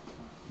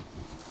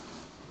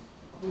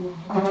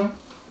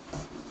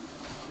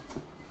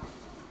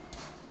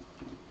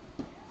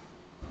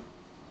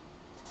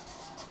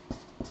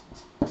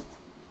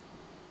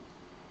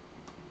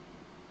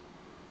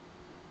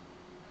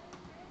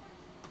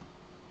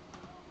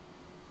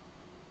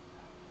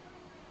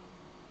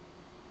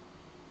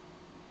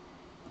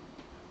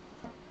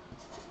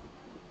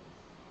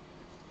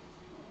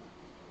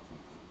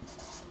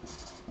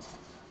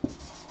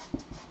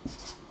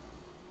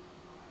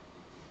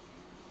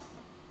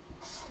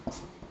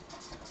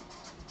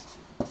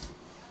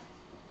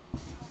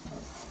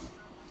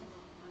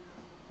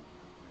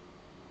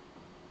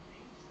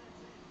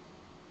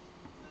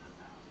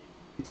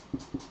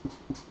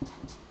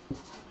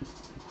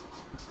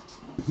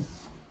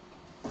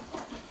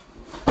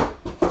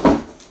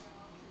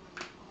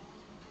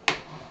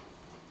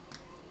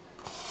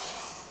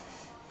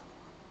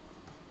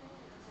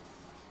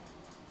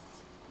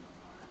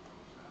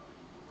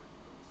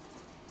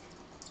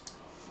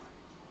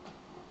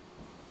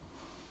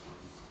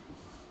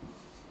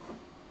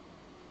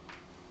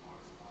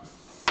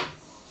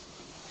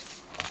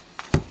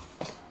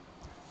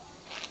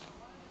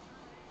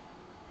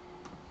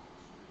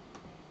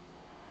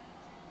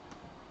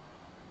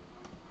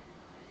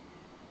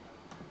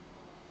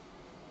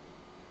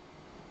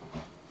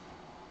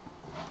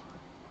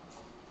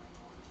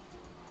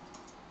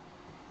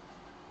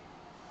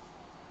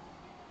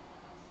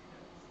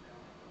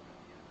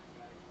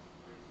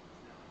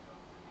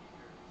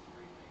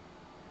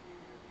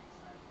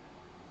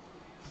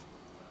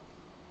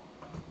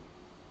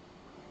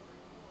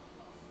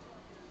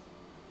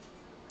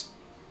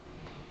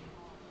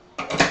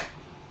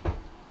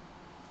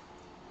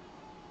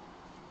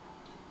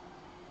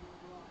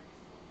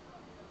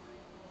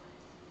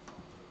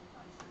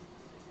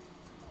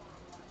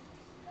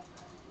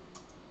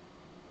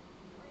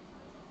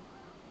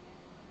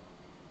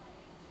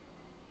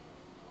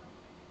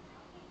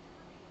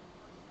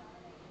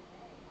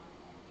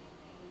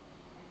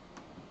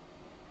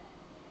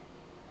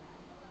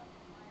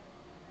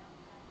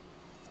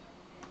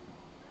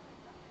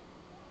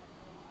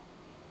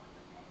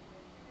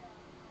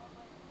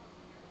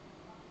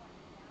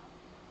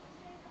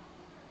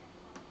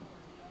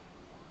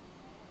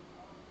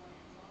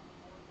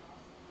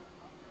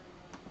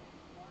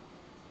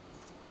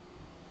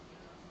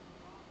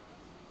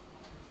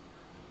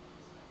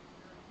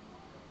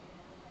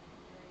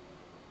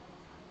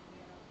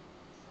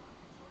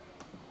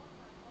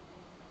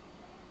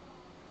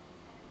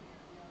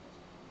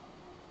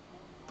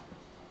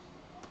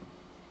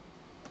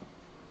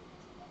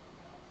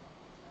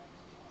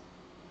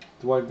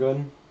 Dwight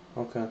Gooden?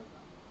 Okay.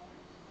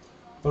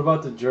 What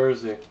about the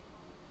jersey?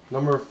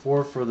 Number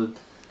 4 for the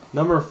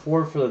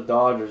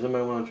Dodgers.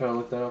 Anybody want to try to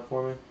look that up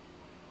for me?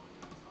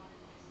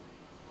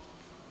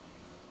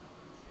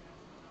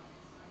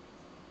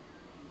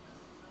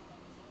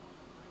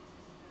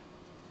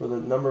 For the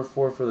number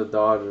 4 for the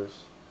Dodgers.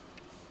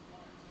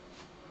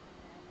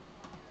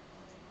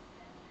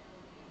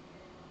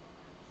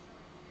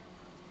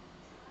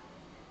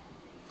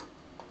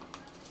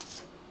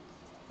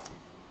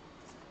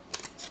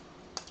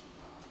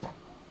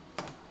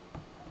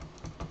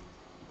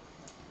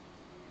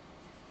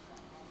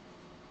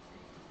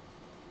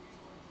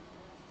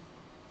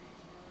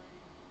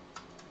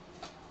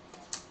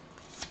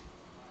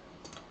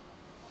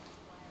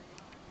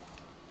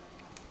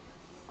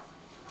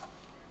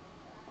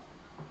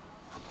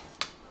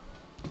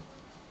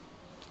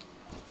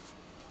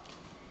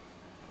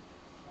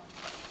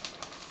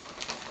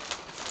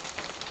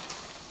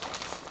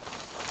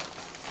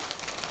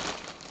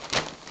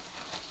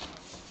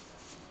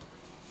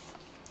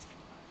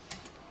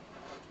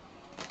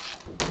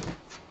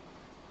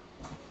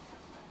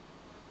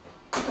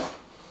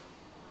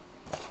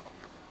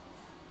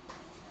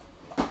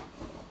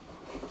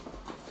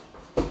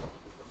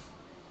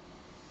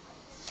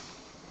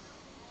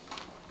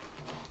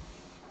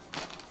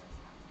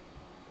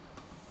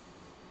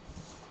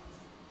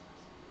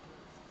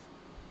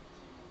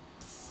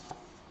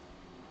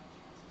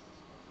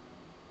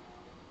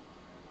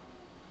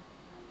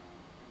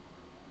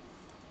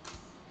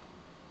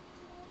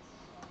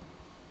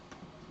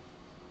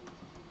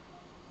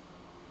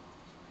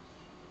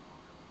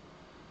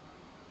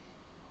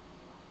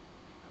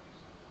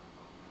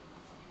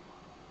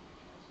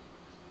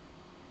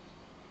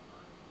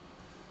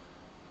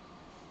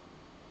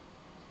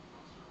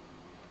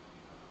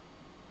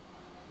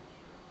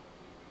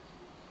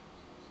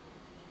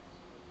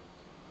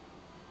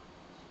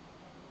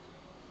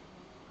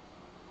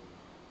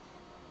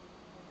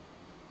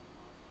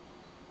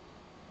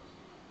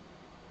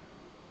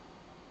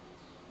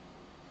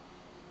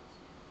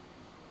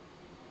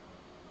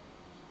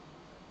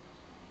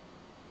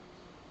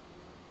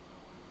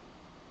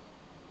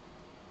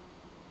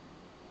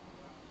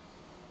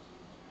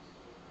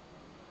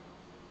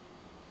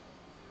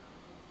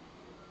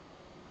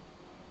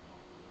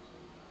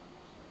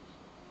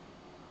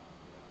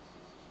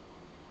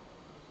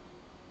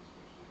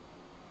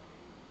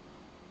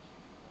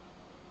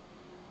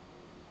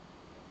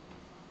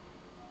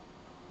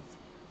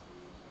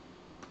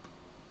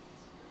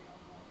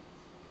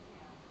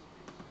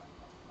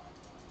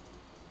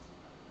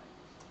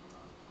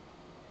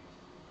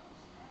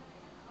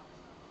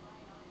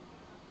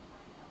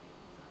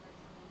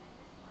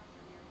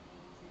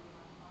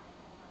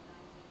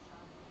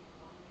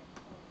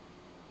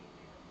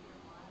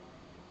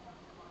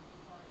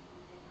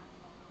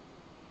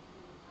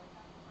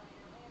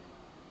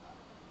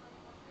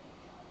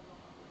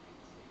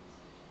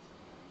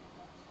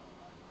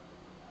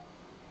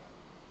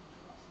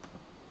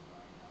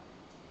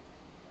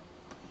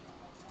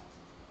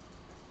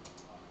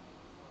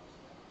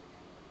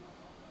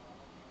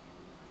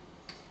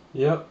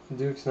 Yep,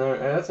 Duke Snyder.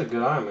 Hey, that's a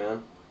good eye,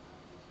 man.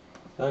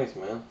 Thanks,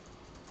 man.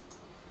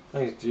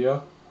 Thanks,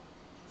 Gio.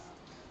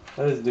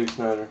 That is Duke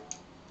Snyder.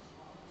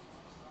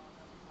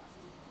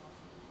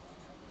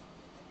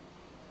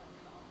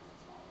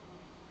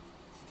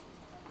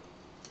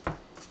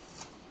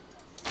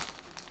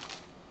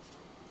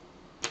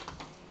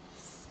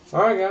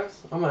 Alright,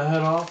 guys. I'm going to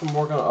head off and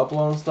work on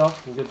uploading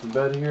stuff and get to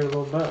bed here a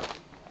little bit.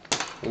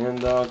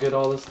 And get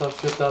all this stuff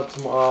shipped out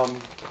to,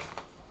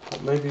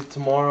 maybe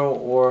tomorrow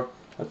or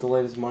at the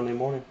latest Monday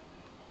morning.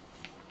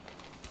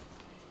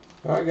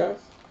 Alright, guys.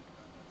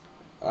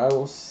 I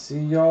will see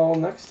y'all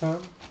next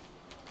time.